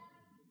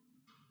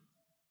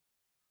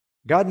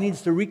 God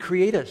needs to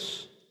recreate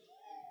us.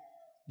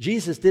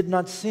 Jesus did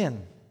not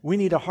sin. We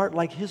need a heart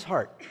like His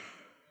heart.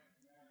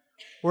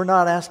 We're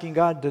not asking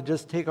God to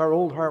just take our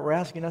old heart. We're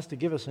asking us to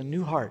give us a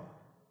new heart,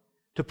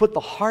 to put the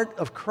heart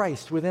of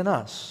Christ within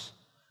us.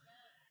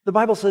 The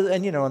Bible says,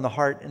 and in the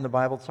heart in the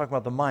Bible, it's talking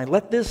about the mind.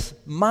 Let this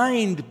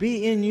mind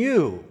be in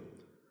you,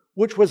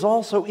 which was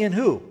also in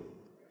who?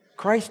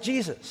 Christ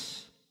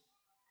Jesus.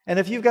 And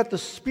if you've got the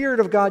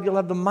Spirit of God, you'll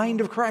have the mind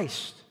of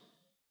Christ.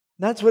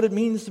 That's what it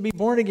means to be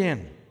born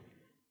again.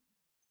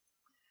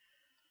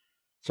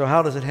 So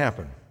how does it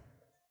happen?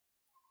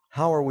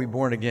 How are we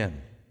born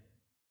again?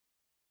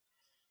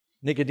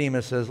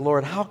 Nicodemus says,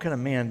 Lord, how can a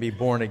man be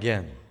born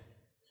again?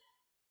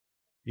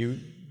 You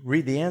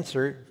read the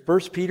answer, 1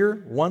 Peter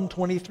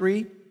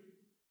 1:23.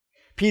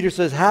 Peter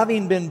says,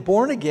 having been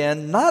born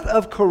again, not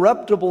of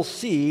corruptible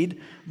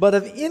seed, but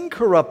of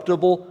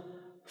incorruptible,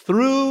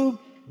 through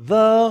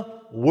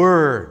the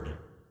Word.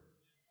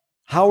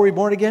 How are we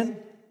born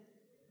again?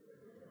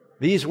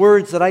 These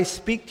words that I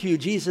speak to you,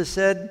 Jesus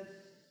said,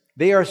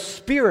 they are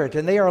spirit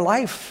and they are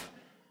life.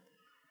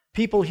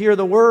 People hear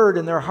the Word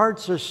and their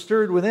hearts are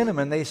stirred within them,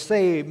 and they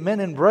say,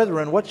 men and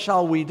brethren, what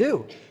shall we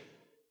do?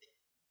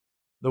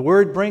 The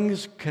Word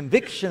brings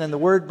conviction and the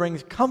Word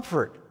brings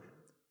comfort.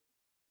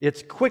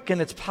 It's quick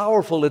and it's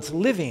powerful, it's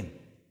living.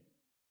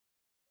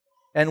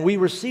 And we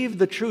receive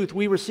the truth.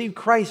 We receive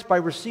Christ by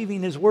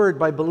receiving His Word.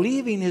 By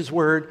believing His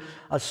Word,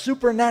 a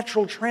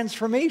supernatural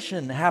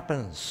transformation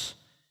happens.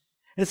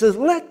 And it says,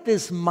 let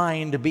this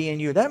mind be in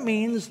you. That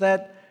means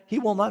that He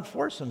will not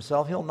force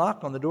Himself. He'll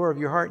knock on the door of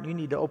your heart, and you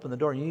need to open the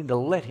door. You need to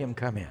let Him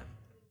come in.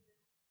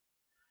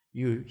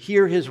 You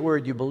hear His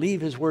Word, you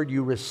believe His Word,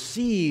 you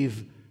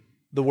receive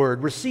the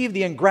Word. Receive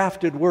the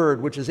engrafted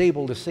Word, which is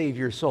able to save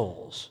your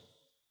souls.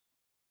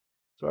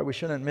 That's why we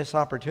shouldn't miss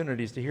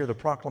opportunities to hear the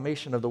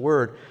proclamation of the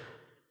Word.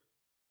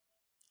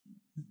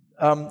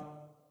 It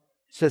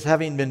says,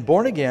 having been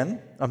born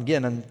again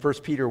in 1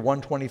 Peter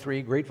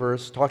 1:23, great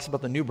verse, talks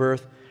about the new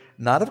birth,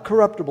 not of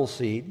corruptible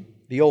seed,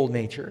 the old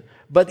nature,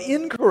 but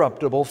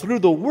incorruptible through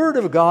the Word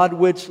of God,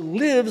 which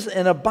lives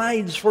and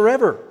abides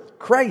forever.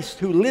 Christ,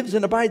 who lives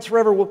and abides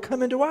forever, will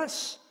come into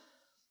us.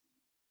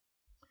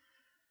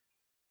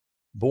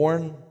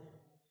 Born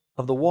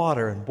of the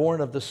water and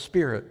born of the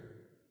Spirit.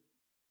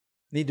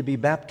 Need to be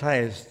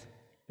baptized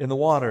in the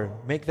water.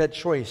 Make that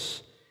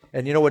choice.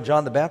 And you know what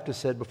John the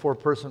Baptist said before a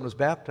person was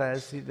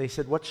baptized? They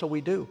said, what shall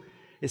we do?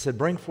 He said,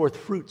 bring forth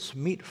fruits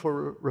meet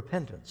for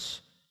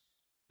repentance.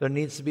 There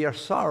needs to be a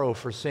sorrow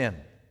for sin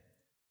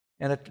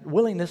and a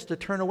willingness to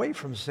turn away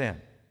from sin.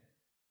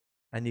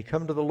 And you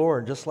come to the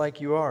Lord just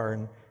like you are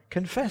and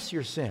confess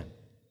your sin.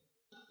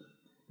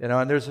 You know,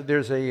 and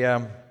there's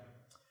a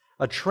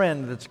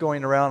trend that's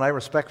going around I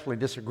respectfully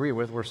disagree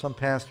with, where some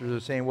pastors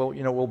are saying, well,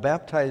 you know, we'll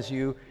baptize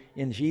you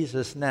in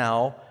Jesus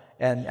now,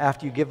 and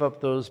after you give up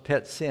those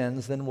pet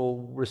sins, then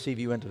we'll receive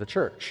you into the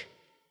church.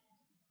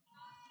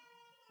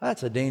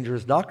 That's a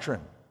dangerous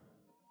doctrine.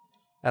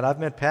 And I've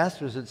met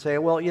pastors that say,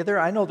 well, yeah,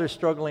 I know they're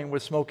struggling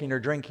with smoking or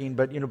drinking,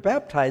 but, you know,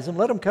 baptize them,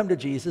 let them come to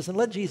Jesus, and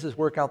let Jesus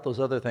work out those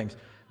other things.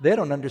 They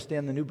don't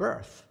understand the new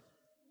birth.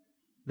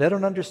 They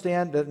don't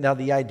understand that. Now,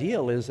 the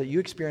ideal is that you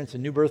experience a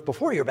new birth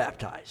before you're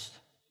baptized.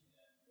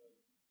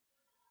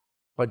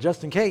 But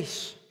just in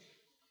case,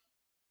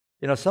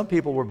 you know, some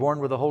people were born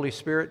with the Holy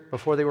Spirit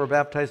before they were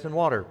baptized in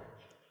water.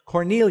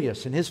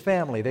 Cornelius and his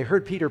family, they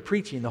heard Peter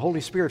preaching. The Holy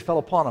Spirit fell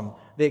upon them.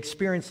 They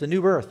experienced the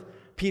new birth.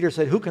 Peter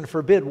said, who can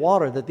forbid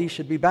water that these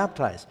should be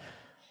baptized?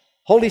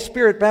 Holy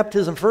Spirit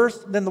baptism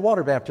first, then the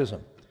water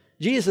baptism.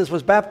 Jesus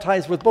was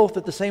baptized with both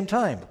at the same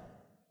time.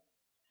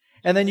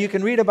 And then you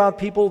can read about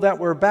people that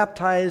were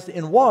baptized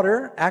in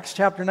water, Acts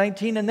chapter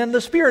 19, and then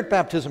the Spirit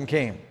baptism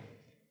came.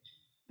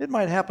 It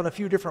might happen a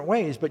few different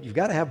ways, but you've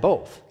got to have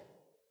both.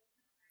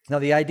 Now,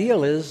 the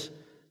ideal is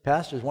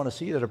pastors want to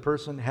see that a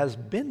person has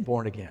been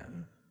born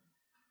again,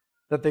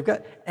 that they've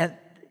got, and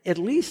at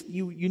least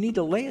you need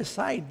to lay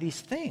aside these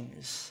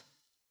things,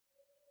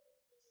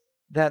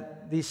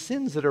 that these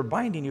sins that are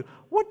binding you.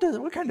 What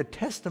kind of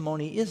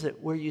testimony is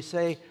it where you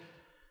say,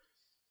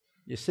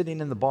 you're sitting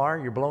in the bar,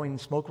 you're blowing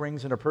smoke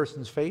rings in a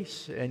person's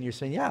face, and you're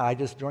saying, yeah, I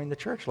just joined the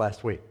church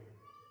last week.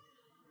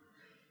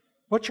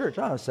 What church?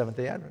 Oh,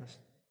 Seventh-day Adventist.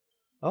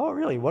 Oh,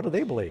 really? What do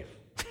they believe?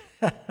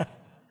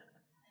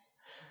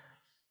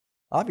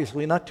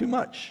 Obviously, not too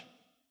much.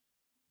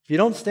 If you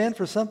don't stand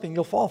for something,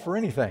 you'll fall for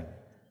anything.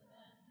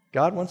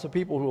 God wants a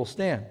people who will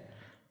stand.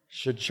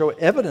 Should show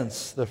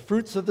evidence, the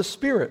fruits of the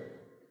Spirit.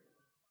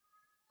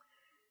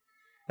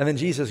 And then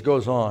Jesus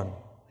goes on,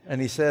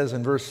 and He says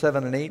in verse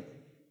 7 and 8,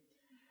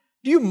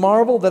 do you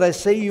marvel that I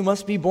say you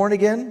must be born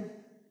again?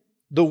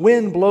 The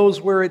wind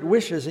blows where it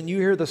wishes, and you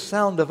hear the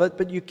sound of it,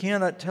 but you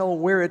cannot tell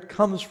where it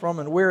comes from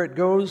and where it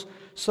goes.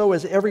 So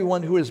is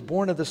everyone who is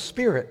born of the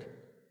Spirit.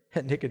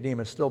 And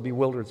Nicodemus, still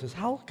bewildered, says,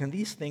 how can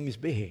these things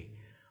be?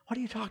 What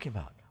are you talking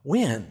about?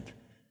 Wind.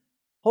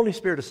 Holy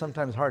Spirit is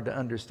sometimes hard to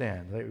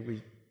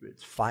understand.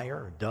 It's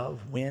fire,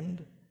 dove,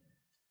 wind.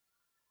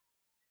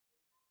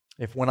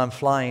 When I'm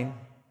flying,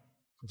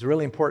 it's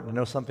really important to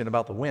know something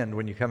about the wind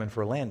when you come in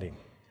for a landing.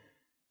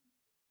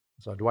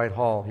 So Dwight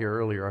Hall here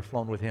earlier, I've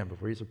flown with him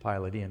before. He's a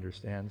pilot, he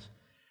understands.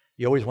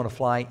 You always want to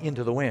fly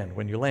into the wind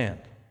when you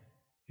land.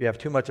 If you have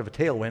too much of a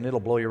tailwind, it'll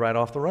blow you right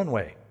off the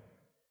runway.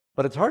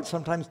 But it's hard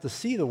sometimes to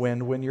see the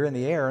wind when you're in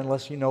the air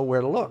unless you know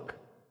where to look.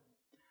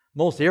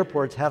 Most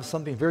airports have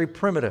something very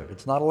primitive.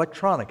 It's not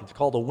electronic. It's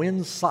called a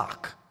wind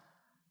sock.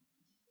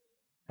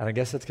 And I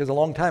guess that's because a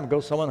long time ago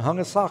someone hung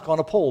a sock on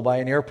a pole by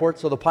an airport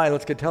so the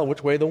pilots could tell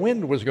which way the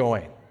wind was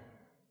going.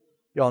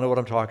 You all know what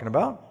I'm talking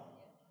about.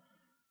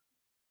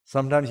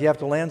 Sometimes you have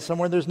to land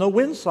somewhere there's no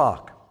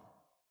windsock.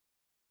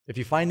 If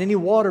you find any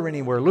water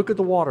anywhere, look at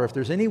the water. If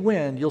there's any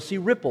wind, you'll see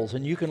ripples,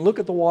 and you can look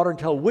at the water and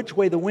tell which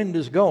way the wind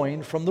is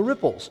going from the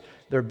ripples.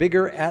 They're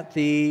bigger at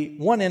the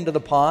one end of the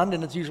pond,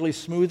 and it's usually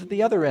smooth at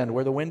the other end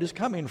where the wind is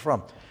coming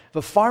from. If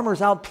a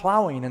farmer's out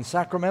plowing in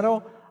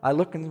Sacramento, I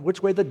look in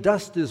which way the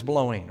dust is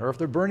blowing, or if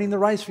they're burning the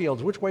rice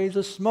fields, which way is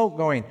the smoke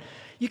going.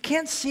 You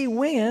can't see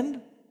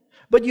wind,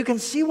 but you can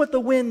see what the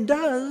wind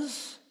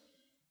does.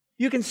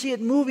 You can see it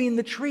moving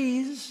the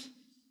trees.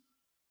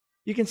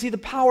 You can see the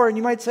power, and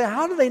you might say,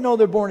 how do they know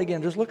they're born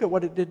again? Just look at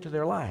what it did to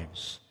their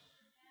lives.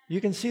 You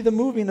can see the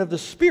moving of the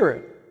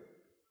Spirit.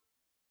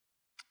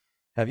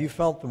 Have you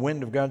felt the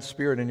wind of God's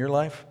Spirit in your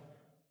life?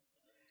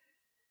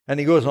 And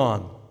he goes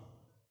on.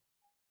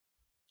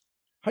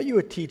 Are you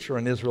a teacher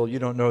in Israel? You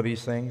don't know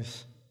these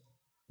things.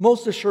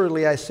 Most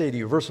assuredly I say to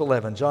you, verse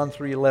 11, John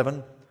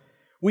 3:11,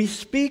 we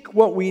speak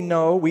what we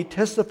know, we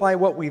testify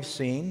what we've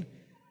seen,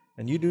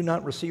 and you do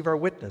not receive our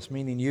witness,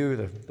 meaning you,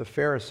 the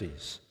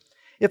Pharisees.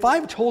 If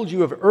I've told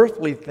you of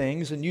earthly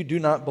things and you do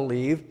not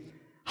believe,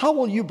 how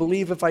will you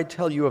believe if I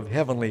tell you of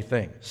heavenly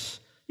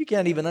things? You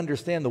can't even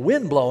understand the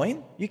wind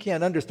blowing. You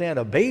can't understand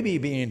a baby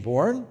being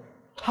born.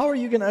 How are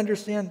you going to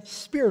understand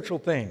spiritual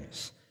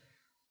things?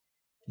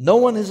 No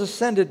one has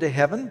ascended to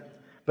heaven,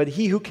 but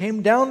he who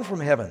came down from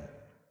heaven,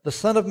 the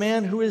Son of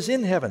Man who is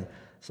in heaven.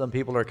 Some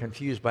people are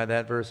confused by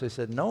that verse. They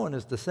said, no one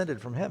has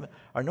descended from heaven,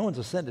 or no one's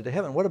ascended to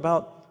heaven. What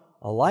about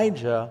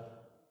Elijah?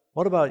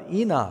 What about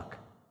Enoch?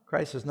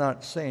 Christ is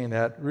not saying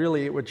that.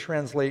 Really, it would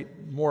translate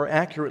more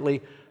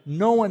accurately,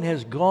 no one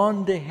has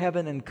gone to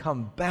heaven and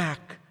come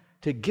back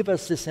to give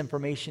us this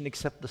information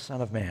except the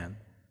Son of Man.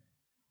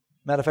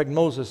 Matter of fact,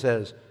 Moses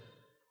says,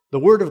 the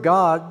Word of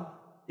God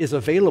is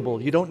available.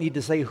 You don't need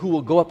to say who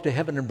will go up to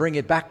heaven and bring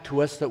it back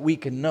to us that we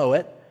can know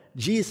it.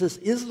 Jesus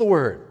is the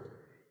Word.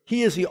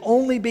 He is the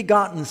only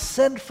begotten,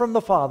 sent from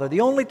the Father.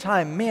 The only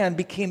time man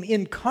became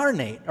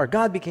incarnate, or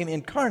God became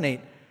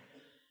incarnate,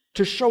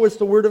 to show us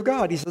the Word of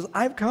God. He says,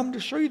 I've come to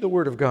show you the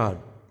Word of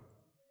God.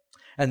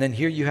 And then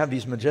here you have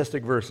these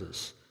majestic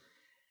verses.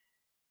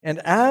 And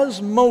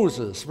as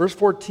Moses, verse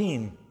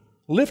 14,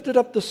 lifted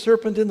up the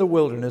serpent in the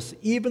wilderness,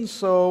 even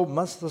so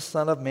must the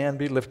Son of Man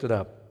be lifted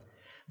up,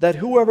 that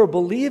whoever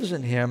believes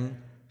in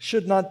him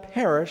should not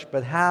perish,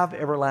 but have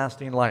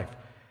everlasting life.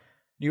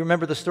 Do you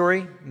remember the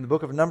story in the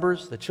book of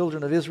Numbers, the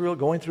children of Israel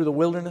going through the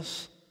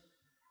wilderness?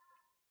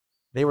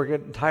 They were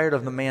getting tired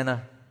of the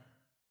manna.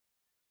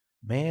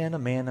 Manna,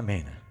 manna,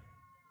 manna.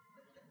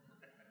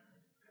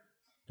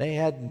 They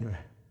had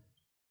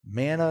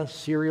manna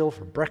cereal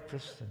for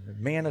breakfast, and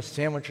manna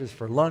sandwiches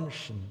for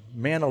lunch, and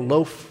manna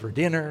loaf for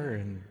dinner,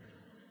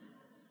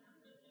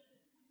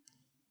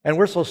 and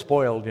we're so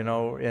spoiled,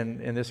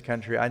 in this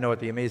country. I know at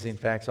the Amazing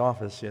Facts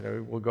office,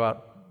 we'll go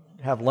out,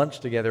 have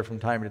lunch together from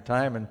time to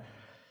time, and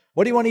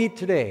what do you want to eat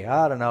today?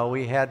 I don't know.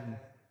 We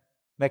had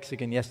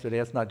Mexican yesterday.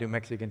 Let's not do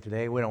Mexican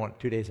today. We don't want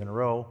 2 days in a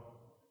row,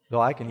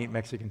 though I can eat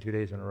Mexican 2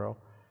 days in a row.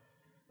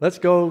 Let's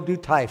go do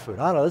Thai food.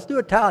 I don't know, let's do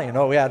Italian.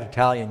 Oh, we had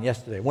Italian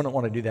yesterday. We don't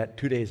want to do that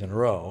 2 days in a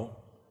row.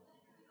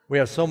 We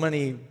have so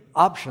many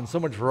options, so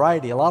much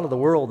variety. A lot of the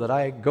world that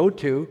I go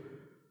to,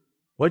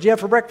 what'd you have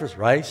for breakfast?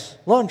 Rice.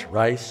 Lunch?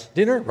 Rice.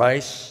 Dinner?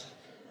 Rice.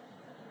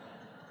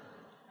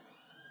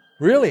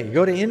 Really? You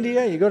go to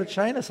India, you go to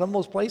China, some of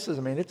those places,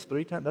 it's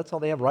 3 times, that's all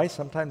they have, rice.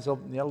 Sometimes they'll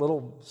a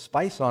little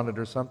spice on it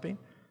or something,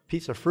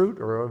 piece of fruit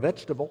or a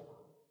vegetable.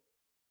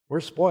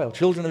 We're spoiled.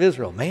 Children of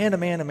Israel, manna,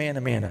 manna,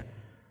 manna, manna.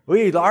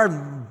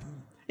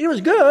 It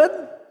was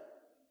good.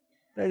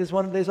 They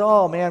said,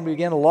 oh man, we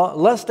began to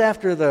lust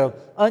after the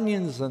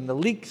onions and the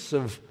leeks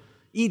of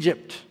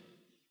Egypt,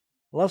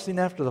 lusting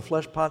after the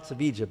flesh pots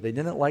of Egypt. They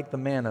didn't like the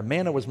manna.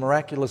 Manna was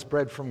miraculous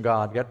bread from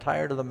God. Got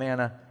tired of the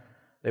manna.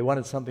 They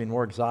wanted something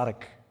more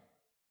exotic.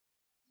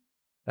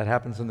 That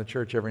happens in the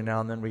church every now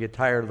and then. We get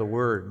tired of the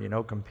Word.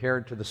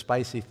 Compared to the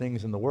spicy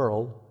things in the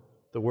world,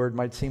 the Word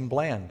might seem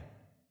bland.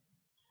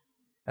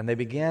 And they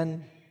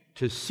began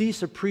to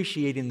cease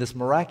appreciating this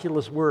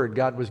miraculous Word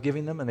God was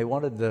giving them, and they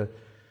wanted the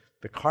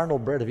carnal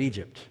bread of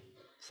Egypt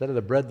instead of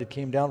the bread that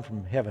came down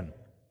from heaven.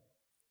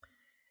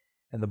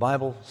 And the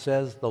Bible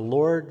says the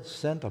Lord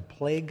sent a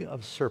plague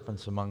of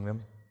serpents among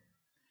them.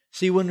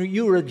 See, when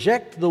you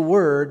reject the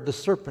Word, the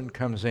serpent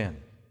comes in.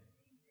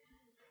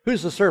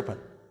 Who's the serpent?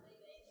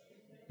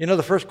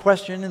 The first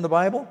question in the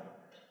Bible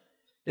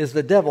is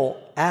the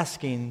devil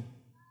asking,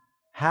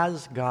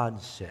 has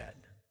God said?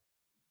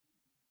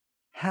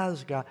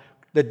 Has God?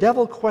 The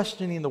devil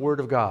questioning the Word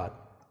of God.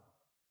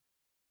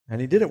 And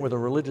he did it with a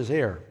religious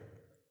air.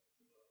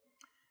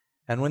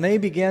 And when they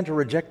began to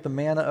reject the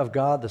manna of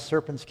God, the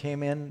serpents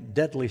came in,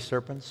 deadly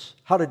serpents.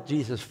 How did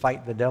Jesus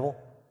fight the devil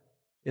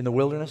in the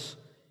wilderness?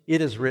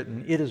 It is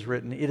written, it is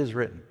written, it is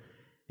written.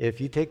 If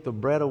you take the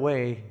bread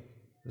away,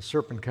 the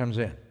serpent comes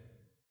in.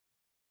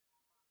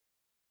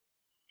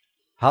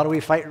 How do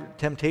we fight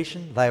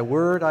temptation? Thy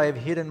word I have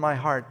hid in my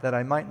heart that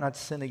I might not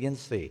sin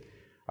against thee.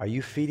 Are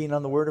you feeding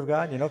on the Word of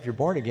God? You know, if you're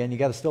born again, you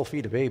got to still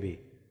feed a baby.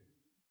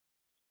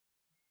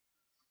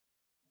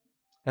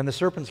 And the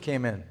serpents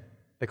came in.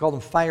 They called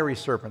them fiery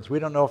serpents. We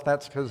don't know if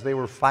that's because they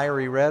were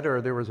fiery red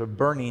or there was a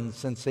burning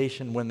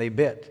sensation when they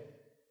bit.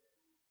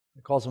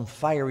 It calls them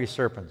fiery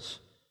serpents.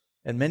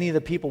 And many of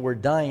the people were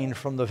dying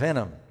from the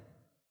venom.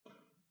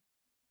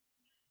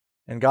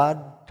 And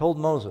God told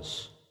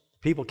Moses,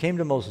 people came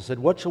to Moses and said,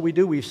 what shall we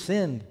do? We've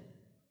sinned.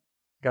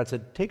 God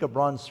said, take a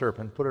bronze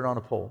serpent, put it on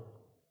a pole.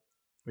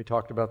 We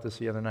talked about this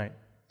the other night.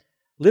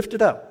 Lift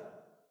it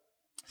up.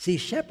 See,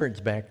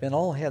 shepherds back then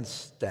all had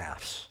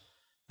staffs.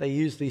 They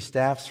used these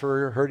staffs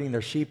for herding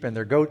their sheep and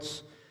their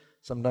goats.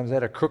 Sometimes they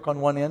had a crook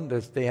on one end.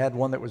 If they had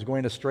one that was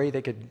going astray,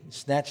 they could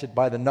snatch it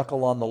by the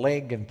knuckle on the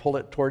leg and pull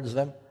it towards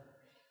them.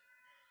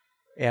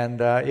 And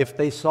if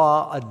they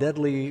saw a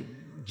deadly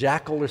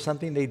jackal or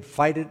something, they'd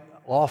fight it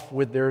off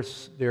with their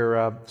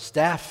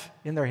staff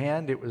in their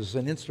hand. It was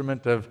an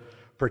instrument of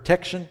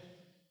protection.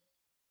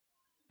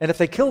 And if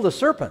they killed a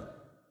serpent,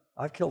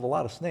 I've killed a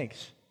lot of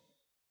snakes.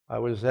 I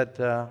was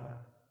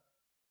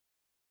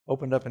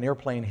opened up an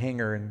airplane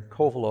hangar in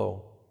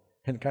Covelo,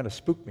 and it kind of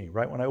spooked me.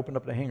 Right when I opened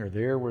up the hangar,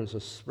 there was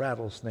a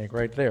rattlesnake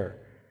right there.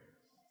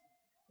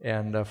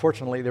 And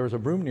fortunately, there was a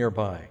broom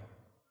nearby.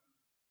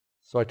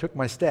 So I took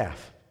my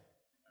staff,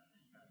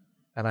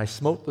 and I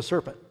smote the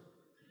serpent.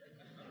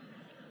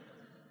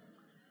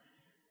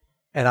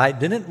 And I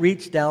didn't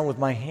reach down with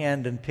my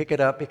hand and pick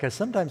it up, because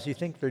sometimes you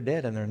think they're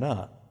dead and they're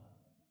not.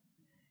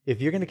 If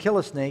you're going to kill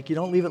a snake, you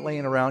don't leave it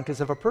laying around,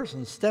 because if a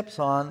person steps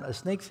on a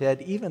snake's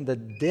head, even the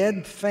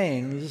dead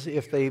fangs,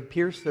 if they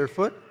pierce their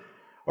foot,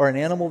 or an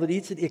animal that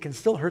eats it, it can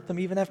still hurt them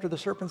even after the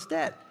serpent's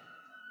dead.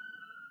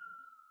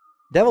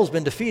 Devil's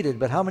been defeated,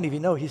 but how many of you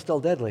know he's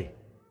still deadly?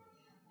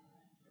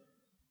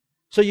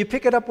 So you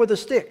pick it up with a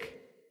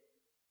stick.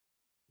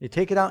 You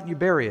take it out and you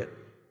bury it.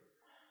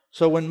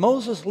 So when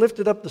Moses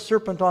lifted up the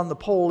serpent on the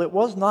pole, it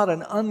was not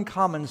an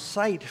uncommon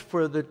sight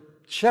for the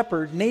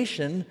shepherd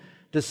nation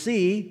to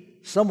see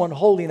someone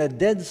holding a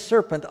dead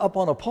serpent up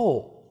on a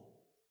pole.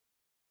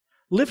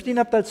 Lifting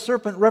up that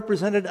serpent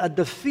represented a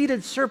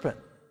defeated serpent.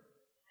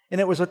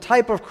 And it was a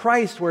type of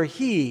Christ where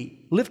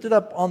he, lifted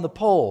up on the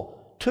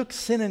pole, took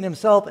sin in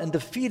himself and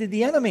defeated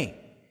the enemy.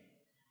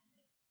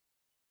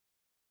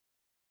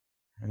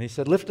 And he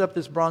said, lift up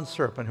this bronze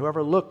serpent.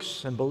 Whoever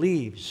looks and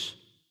believes,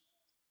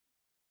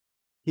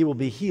 he will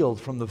be healed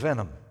from the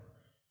venom.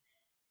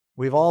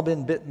 We've all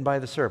been bitten by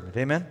the serpent.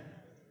 Amen?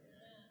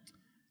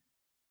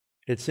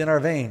 It's in our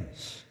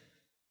veins.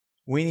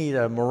 We need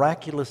a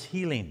miraculous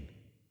healing.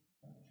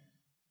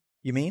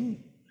 You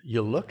mean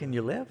you look and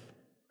you live?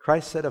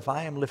 Christ said, if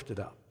I am lifted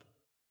up,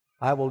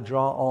 I will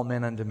draw all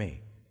men unto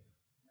me.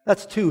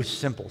 That's too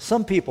simple.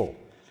 Some people,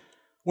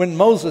 when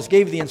Moses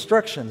gave the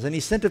instructions and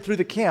he sent it through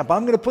the camp,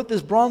 I'm going to put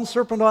this bronze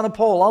serpent on a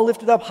pole. I'll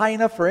lift it up high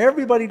enough for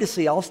everybody to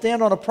see. I'll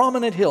stand on a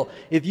prominent hill.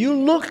 If you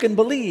look and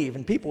believe,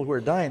 and people who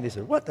are dying, they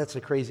said, what? That's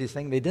the craziest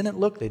thing. They didn't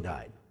look, they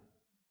died.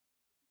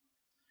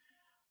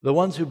 The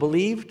ones who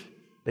believed,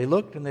 they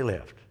looked and they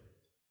lived.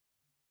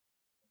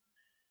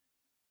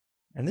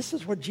 And this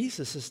is what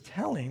Jesus is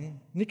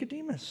telling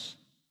Nicodemus.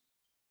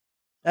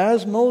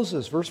 As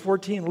Moses, verse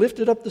 14,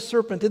 lifted up the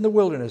serpent in the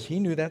wilderness, he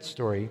knew that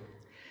story,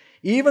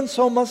 even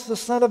so must the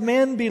Son of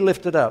Man be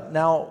lifted up.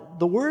 Now,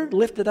 the word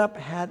lifted up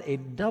had a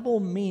double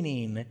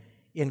meaning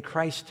in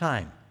Christ's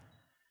time.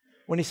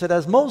 When he said,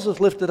 as Moses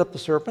lifted up the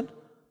serpent,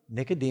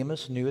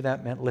 Nicodemus knew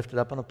that meant lifted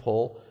up on a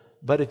pole.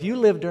 But if you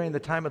lived during the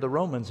time of the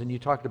Romans and you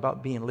talked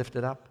about being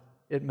lifted up,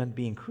 it meant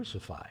being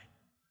crucified.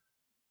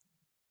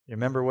 You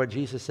remember what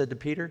Jesus said to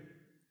Peter?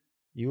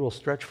 You will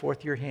stretch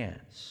forth your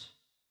hands.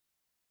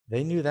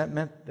 They knew that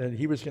meant that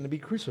he was going to be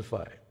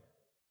crucified.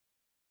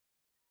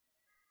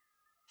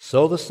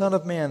 So the Son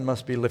of Man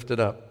must be lifted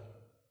up.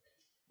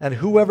 And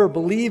whoever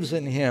believes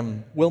in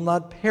him will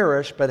not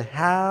perish, but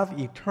have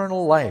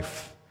eternal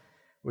life.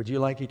 Would you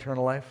like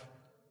eternal life?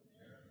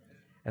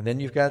 And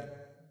then you've got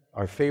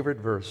our favorite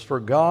verse.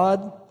 For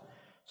God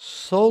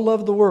so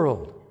loved the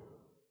world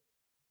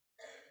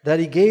that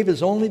he gave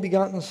his only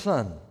begotten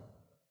Son,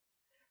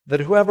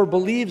 that whoever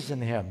believes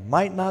in him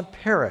might not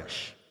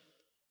perish,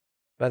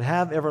 but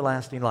have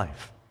everlasting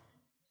life.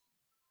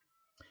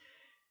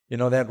 You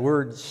know, that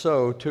word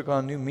so took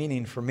on new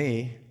meaning for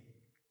me.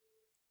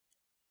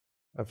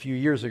 A few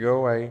years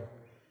ago, I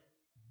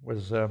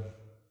was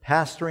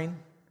pastoring,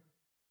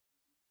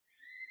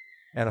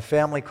 and a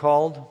family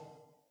called,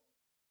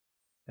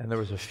 and there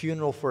was a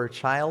funeral for a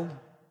child.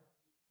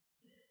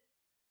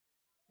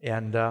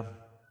 And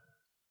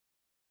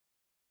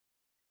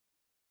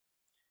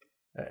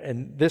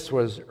this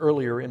was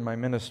earlier in my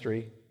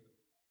ministry.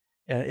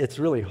 And it's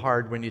really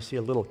hard when you see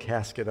a little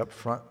casket up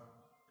front,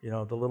 you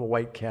know, the little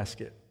white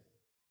casket.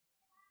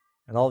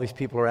 And all these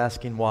people are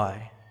asking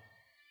why.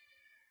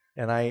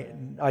 And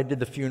I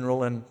did the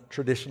funeral, and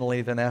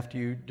traditionally then after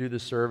you do the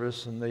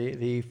service, and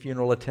the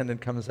funeral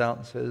attendant comes out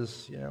and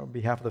says, you know, on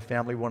behalf of the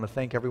family, we want to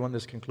thank everyone.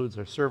 This concludes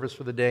our service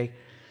for the day.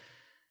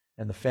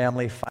 And the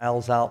family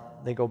files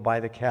out. They go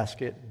by the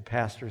casket. The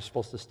pastor is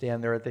supposed to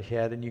stand there at the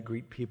head, and you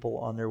greet people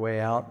on their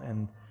way out.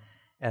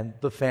 and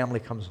the family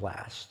comes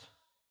last.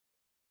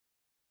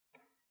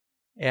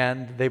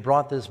 And they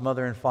brought this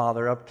mother and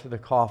father up to the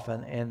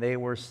coffin, and they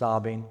were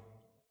sobbing.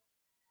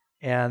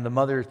 And the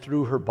mother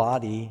threw her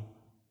body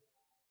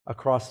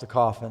across the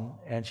coffin,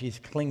 and she's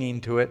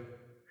clinging to it.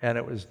 And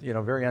it was,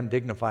 very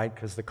undignified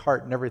because the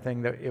cart and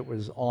everything that it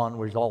was on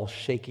was all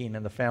shaking,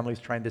 and the family's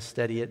trying to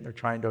steady it, and they're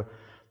trying to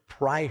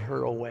pry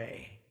her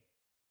away.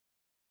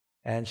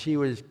 And she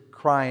was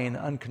crying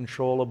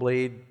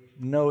uncontrollably,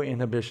 no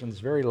inhibitions,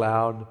 very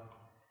loud.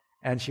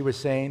 And she was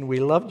saying, "We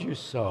loved you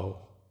so.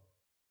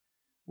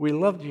 We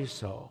loved you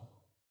so."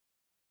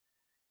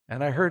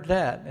 And I heard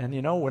that, and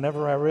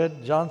whenever I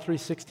read John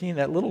 3:16,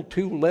 that little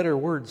 2-letter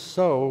word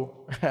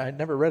 "so," I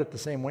never read it the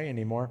same way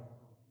anymore.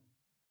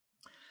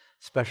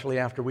 Especially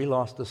after we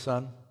lost a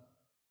son.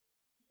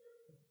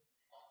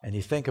 And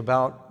you think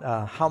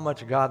about how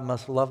much God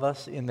must love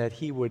us in that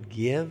He would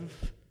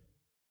give.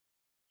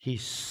 He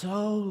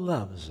so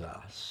loves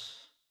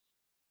us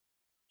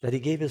that He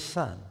gave His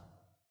Son.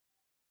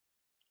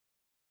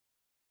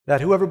 That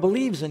whoever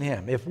believes in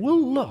Him, if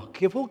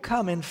we'll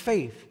come in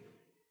faith,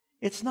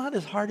 it's not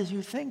as hard as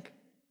you think.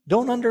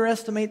 Don't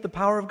underestimate the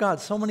power of God.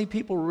 So many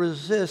people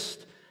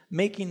resist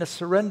making a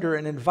surrender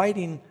and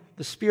inviting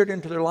the Spirit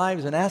into their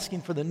lives and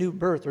asking for the new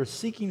birth or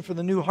seeking for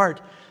the new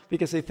heart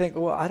because they think,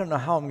 well, I don't know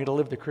how I'm going to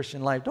live the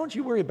Christian life. Don't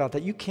you worry about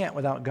that. You can't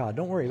without God.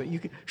 Don't worry.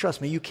 But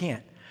trust me, you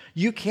can't.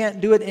 You can't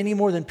do it any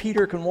more than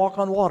Peter can walk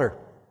on water.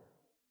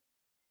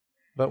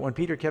 But when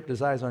Peter kept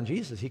his eyes on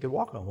Jesus, he could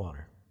walk on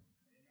water.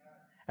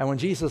 And when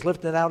Jesus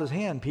lifted out His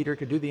hand, Peter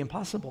could do the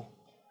impossible.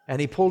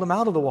 And He pulled him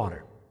out of the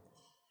water.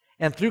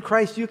 And through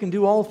Christ, you can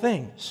do all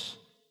things.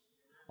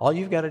 All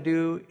you've got to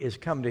do is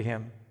come to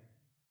Him,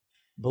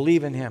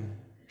 believe in Him,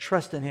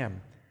 trust in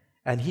Him,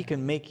 and He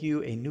can make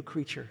you a new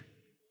creature.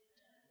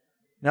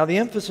 Now, the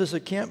emphasis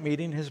at camp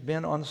meeting has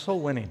been on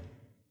soul winning.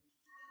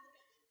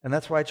 And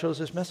that's why I chose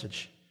this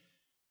message.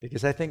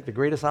 Because I think the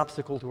greatest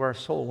obstacle to our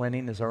soul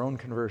winning is our own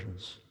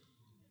conversions.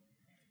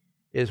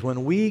 Is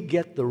when we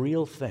get the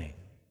real thing.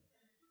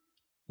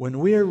 When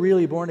we're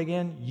really born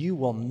again, you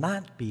will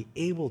not be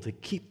able to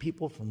keep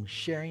people from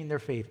sharing their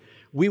faith.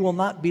 We will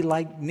not be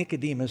like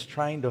Nicodemus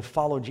trying to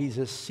follow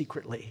Jesus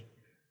secretly.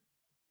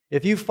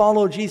 If you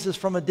follow Jesus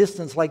from a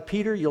distance like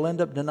Peter, you'll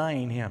end up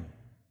denying Him.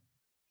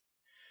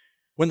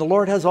 When the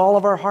Lord has all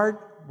of our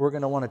heart, we're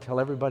going to want to tell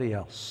everybody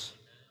else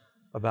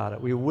about it.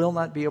 We will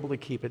not be able to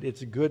keep it.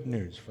 It's good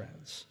news,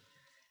 friends.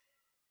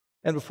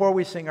 And before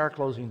we sing our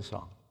closing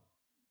song,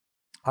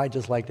 I'd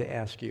just like to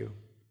ask you,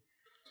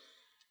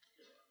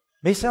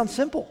 may sound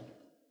simple.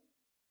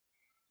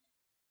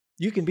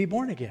 You can be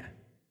born again.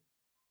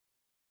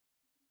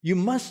 You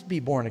must be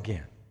born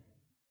again.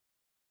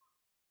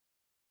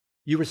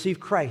 You receive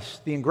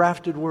Christ, the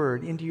engrafted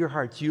Word, into your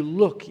hearts. You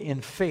look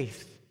in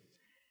faith,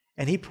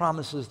 and He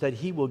promises that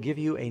He will give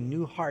you a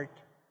new heart,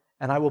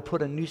 and I will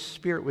put a new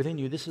spirit within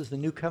you. This is the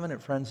new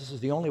covenant, friends. This is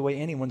the only way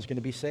anyone's going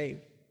to be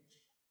saved.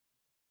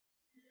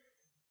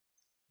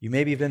 You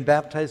maybe have been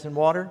baptized in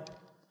water,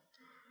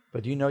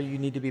 but you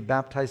need to be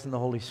baptized in the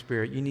Holy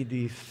Spirit. You need to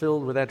be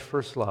filled with that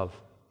first love.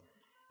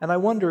 And I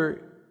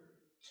wonder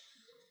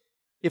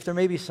if there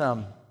may be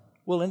some.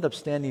 We'll end up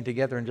standing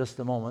together in just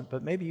a moment,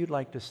 but maybe you'd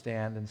like to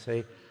stand and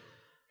say,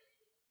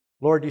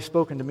 Lord, you've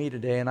spoken to me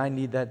today, and I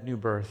need that new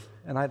birth.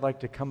 And I'd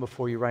like to come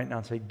before you right now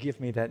and say, give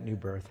me that new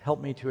birth.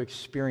 Help me to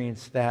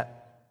experience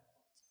that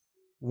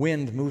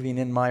wind moving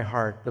in my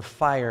heart, the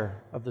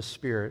fire of the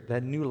Spirit,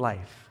 that new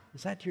life.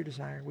 Is that your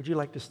desire? Would you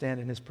like to stand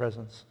in His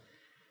presence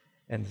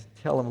and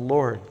tell Him,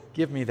 Lord,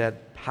 give me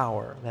that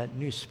power, that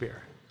new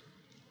spirit?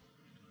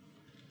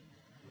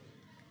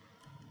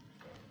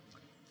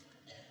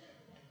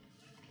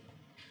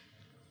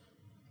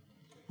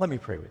 Let me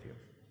pray with you.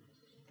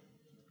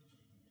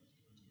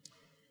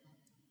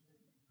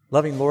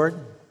 Loving Lord,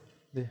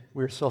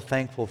 we're so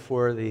thankful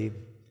for the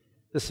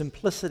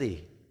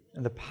simplicity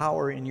and the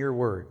power in your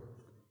word,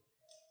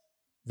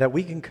 that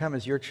we can come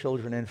as your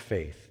children in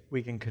faith.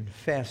 We can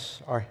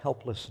confess our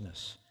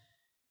helplessness.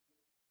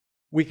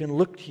 We can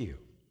look to you,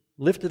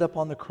 lifted up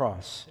on the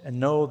cross, and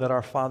know that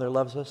our Father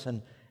loves us,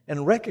 and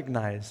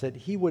recognize that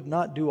He would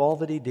not do all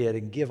that He did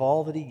and give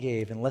all that He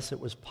gave unless it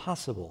was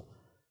possible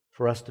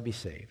for us to be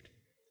saved.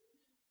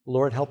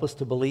 Lord, help us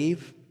to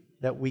believe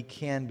that we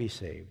can be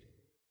saved,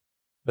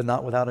 but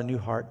not without a new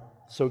heart.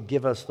 So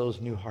give us those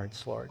new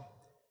hearts, Lord.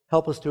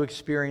 Help us to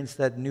experience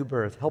that new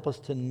birth. Help us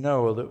to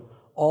know that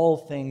all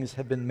things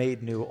have been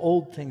made new.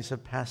 Old things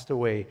have passed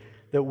away,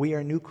 that we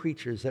are new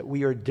creatures, that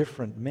we are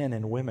different men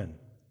and women.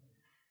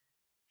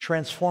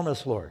 Transform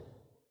us, Lord.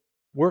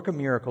 Work a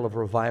miracle of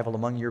revival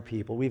among your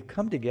people. We've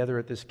come together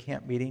at this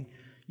camp meeting.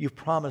 You've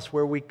promised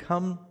where we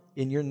come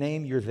in your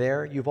name, you're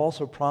there. You've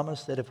also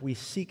promised that if we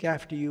seek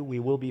after you, we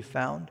will be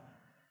found.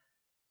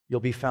 You'll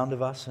be found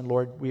of us, and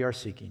Lord, we are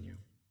seeking you.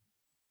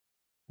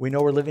 We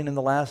know we're living in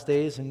the last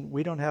days, and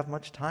we don't have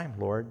much time,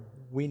 Lord.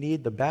 We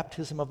need the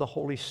baptism of the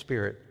Holy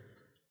Spirit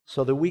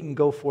so that we can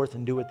go forth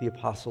and do what the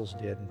apostles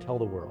did and tell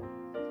the world.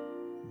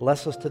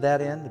 Bless us to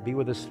that end, to be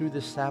with us through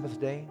this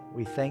Sabbath day.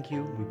 We thank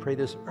you. We pray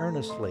this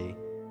earnestly,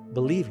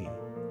 believing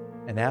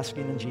and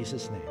asking in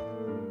Jesus' name.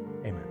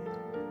 Amen.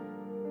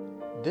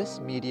 This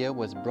media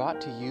was brought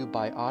to you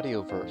by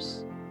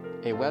Audioverse,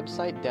 a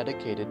website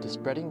dedicated to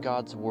spreading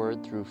God's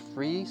Word through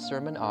free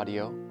sermon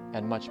audio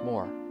and much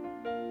more.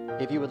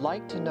 If you would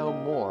like to know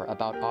more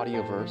about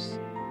Audioverse,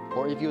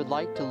 or if you would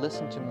like to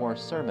listen to more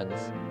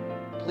sermons,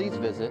 please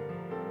visit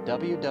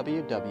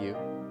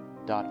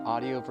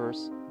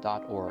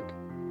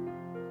www.audioverse.org.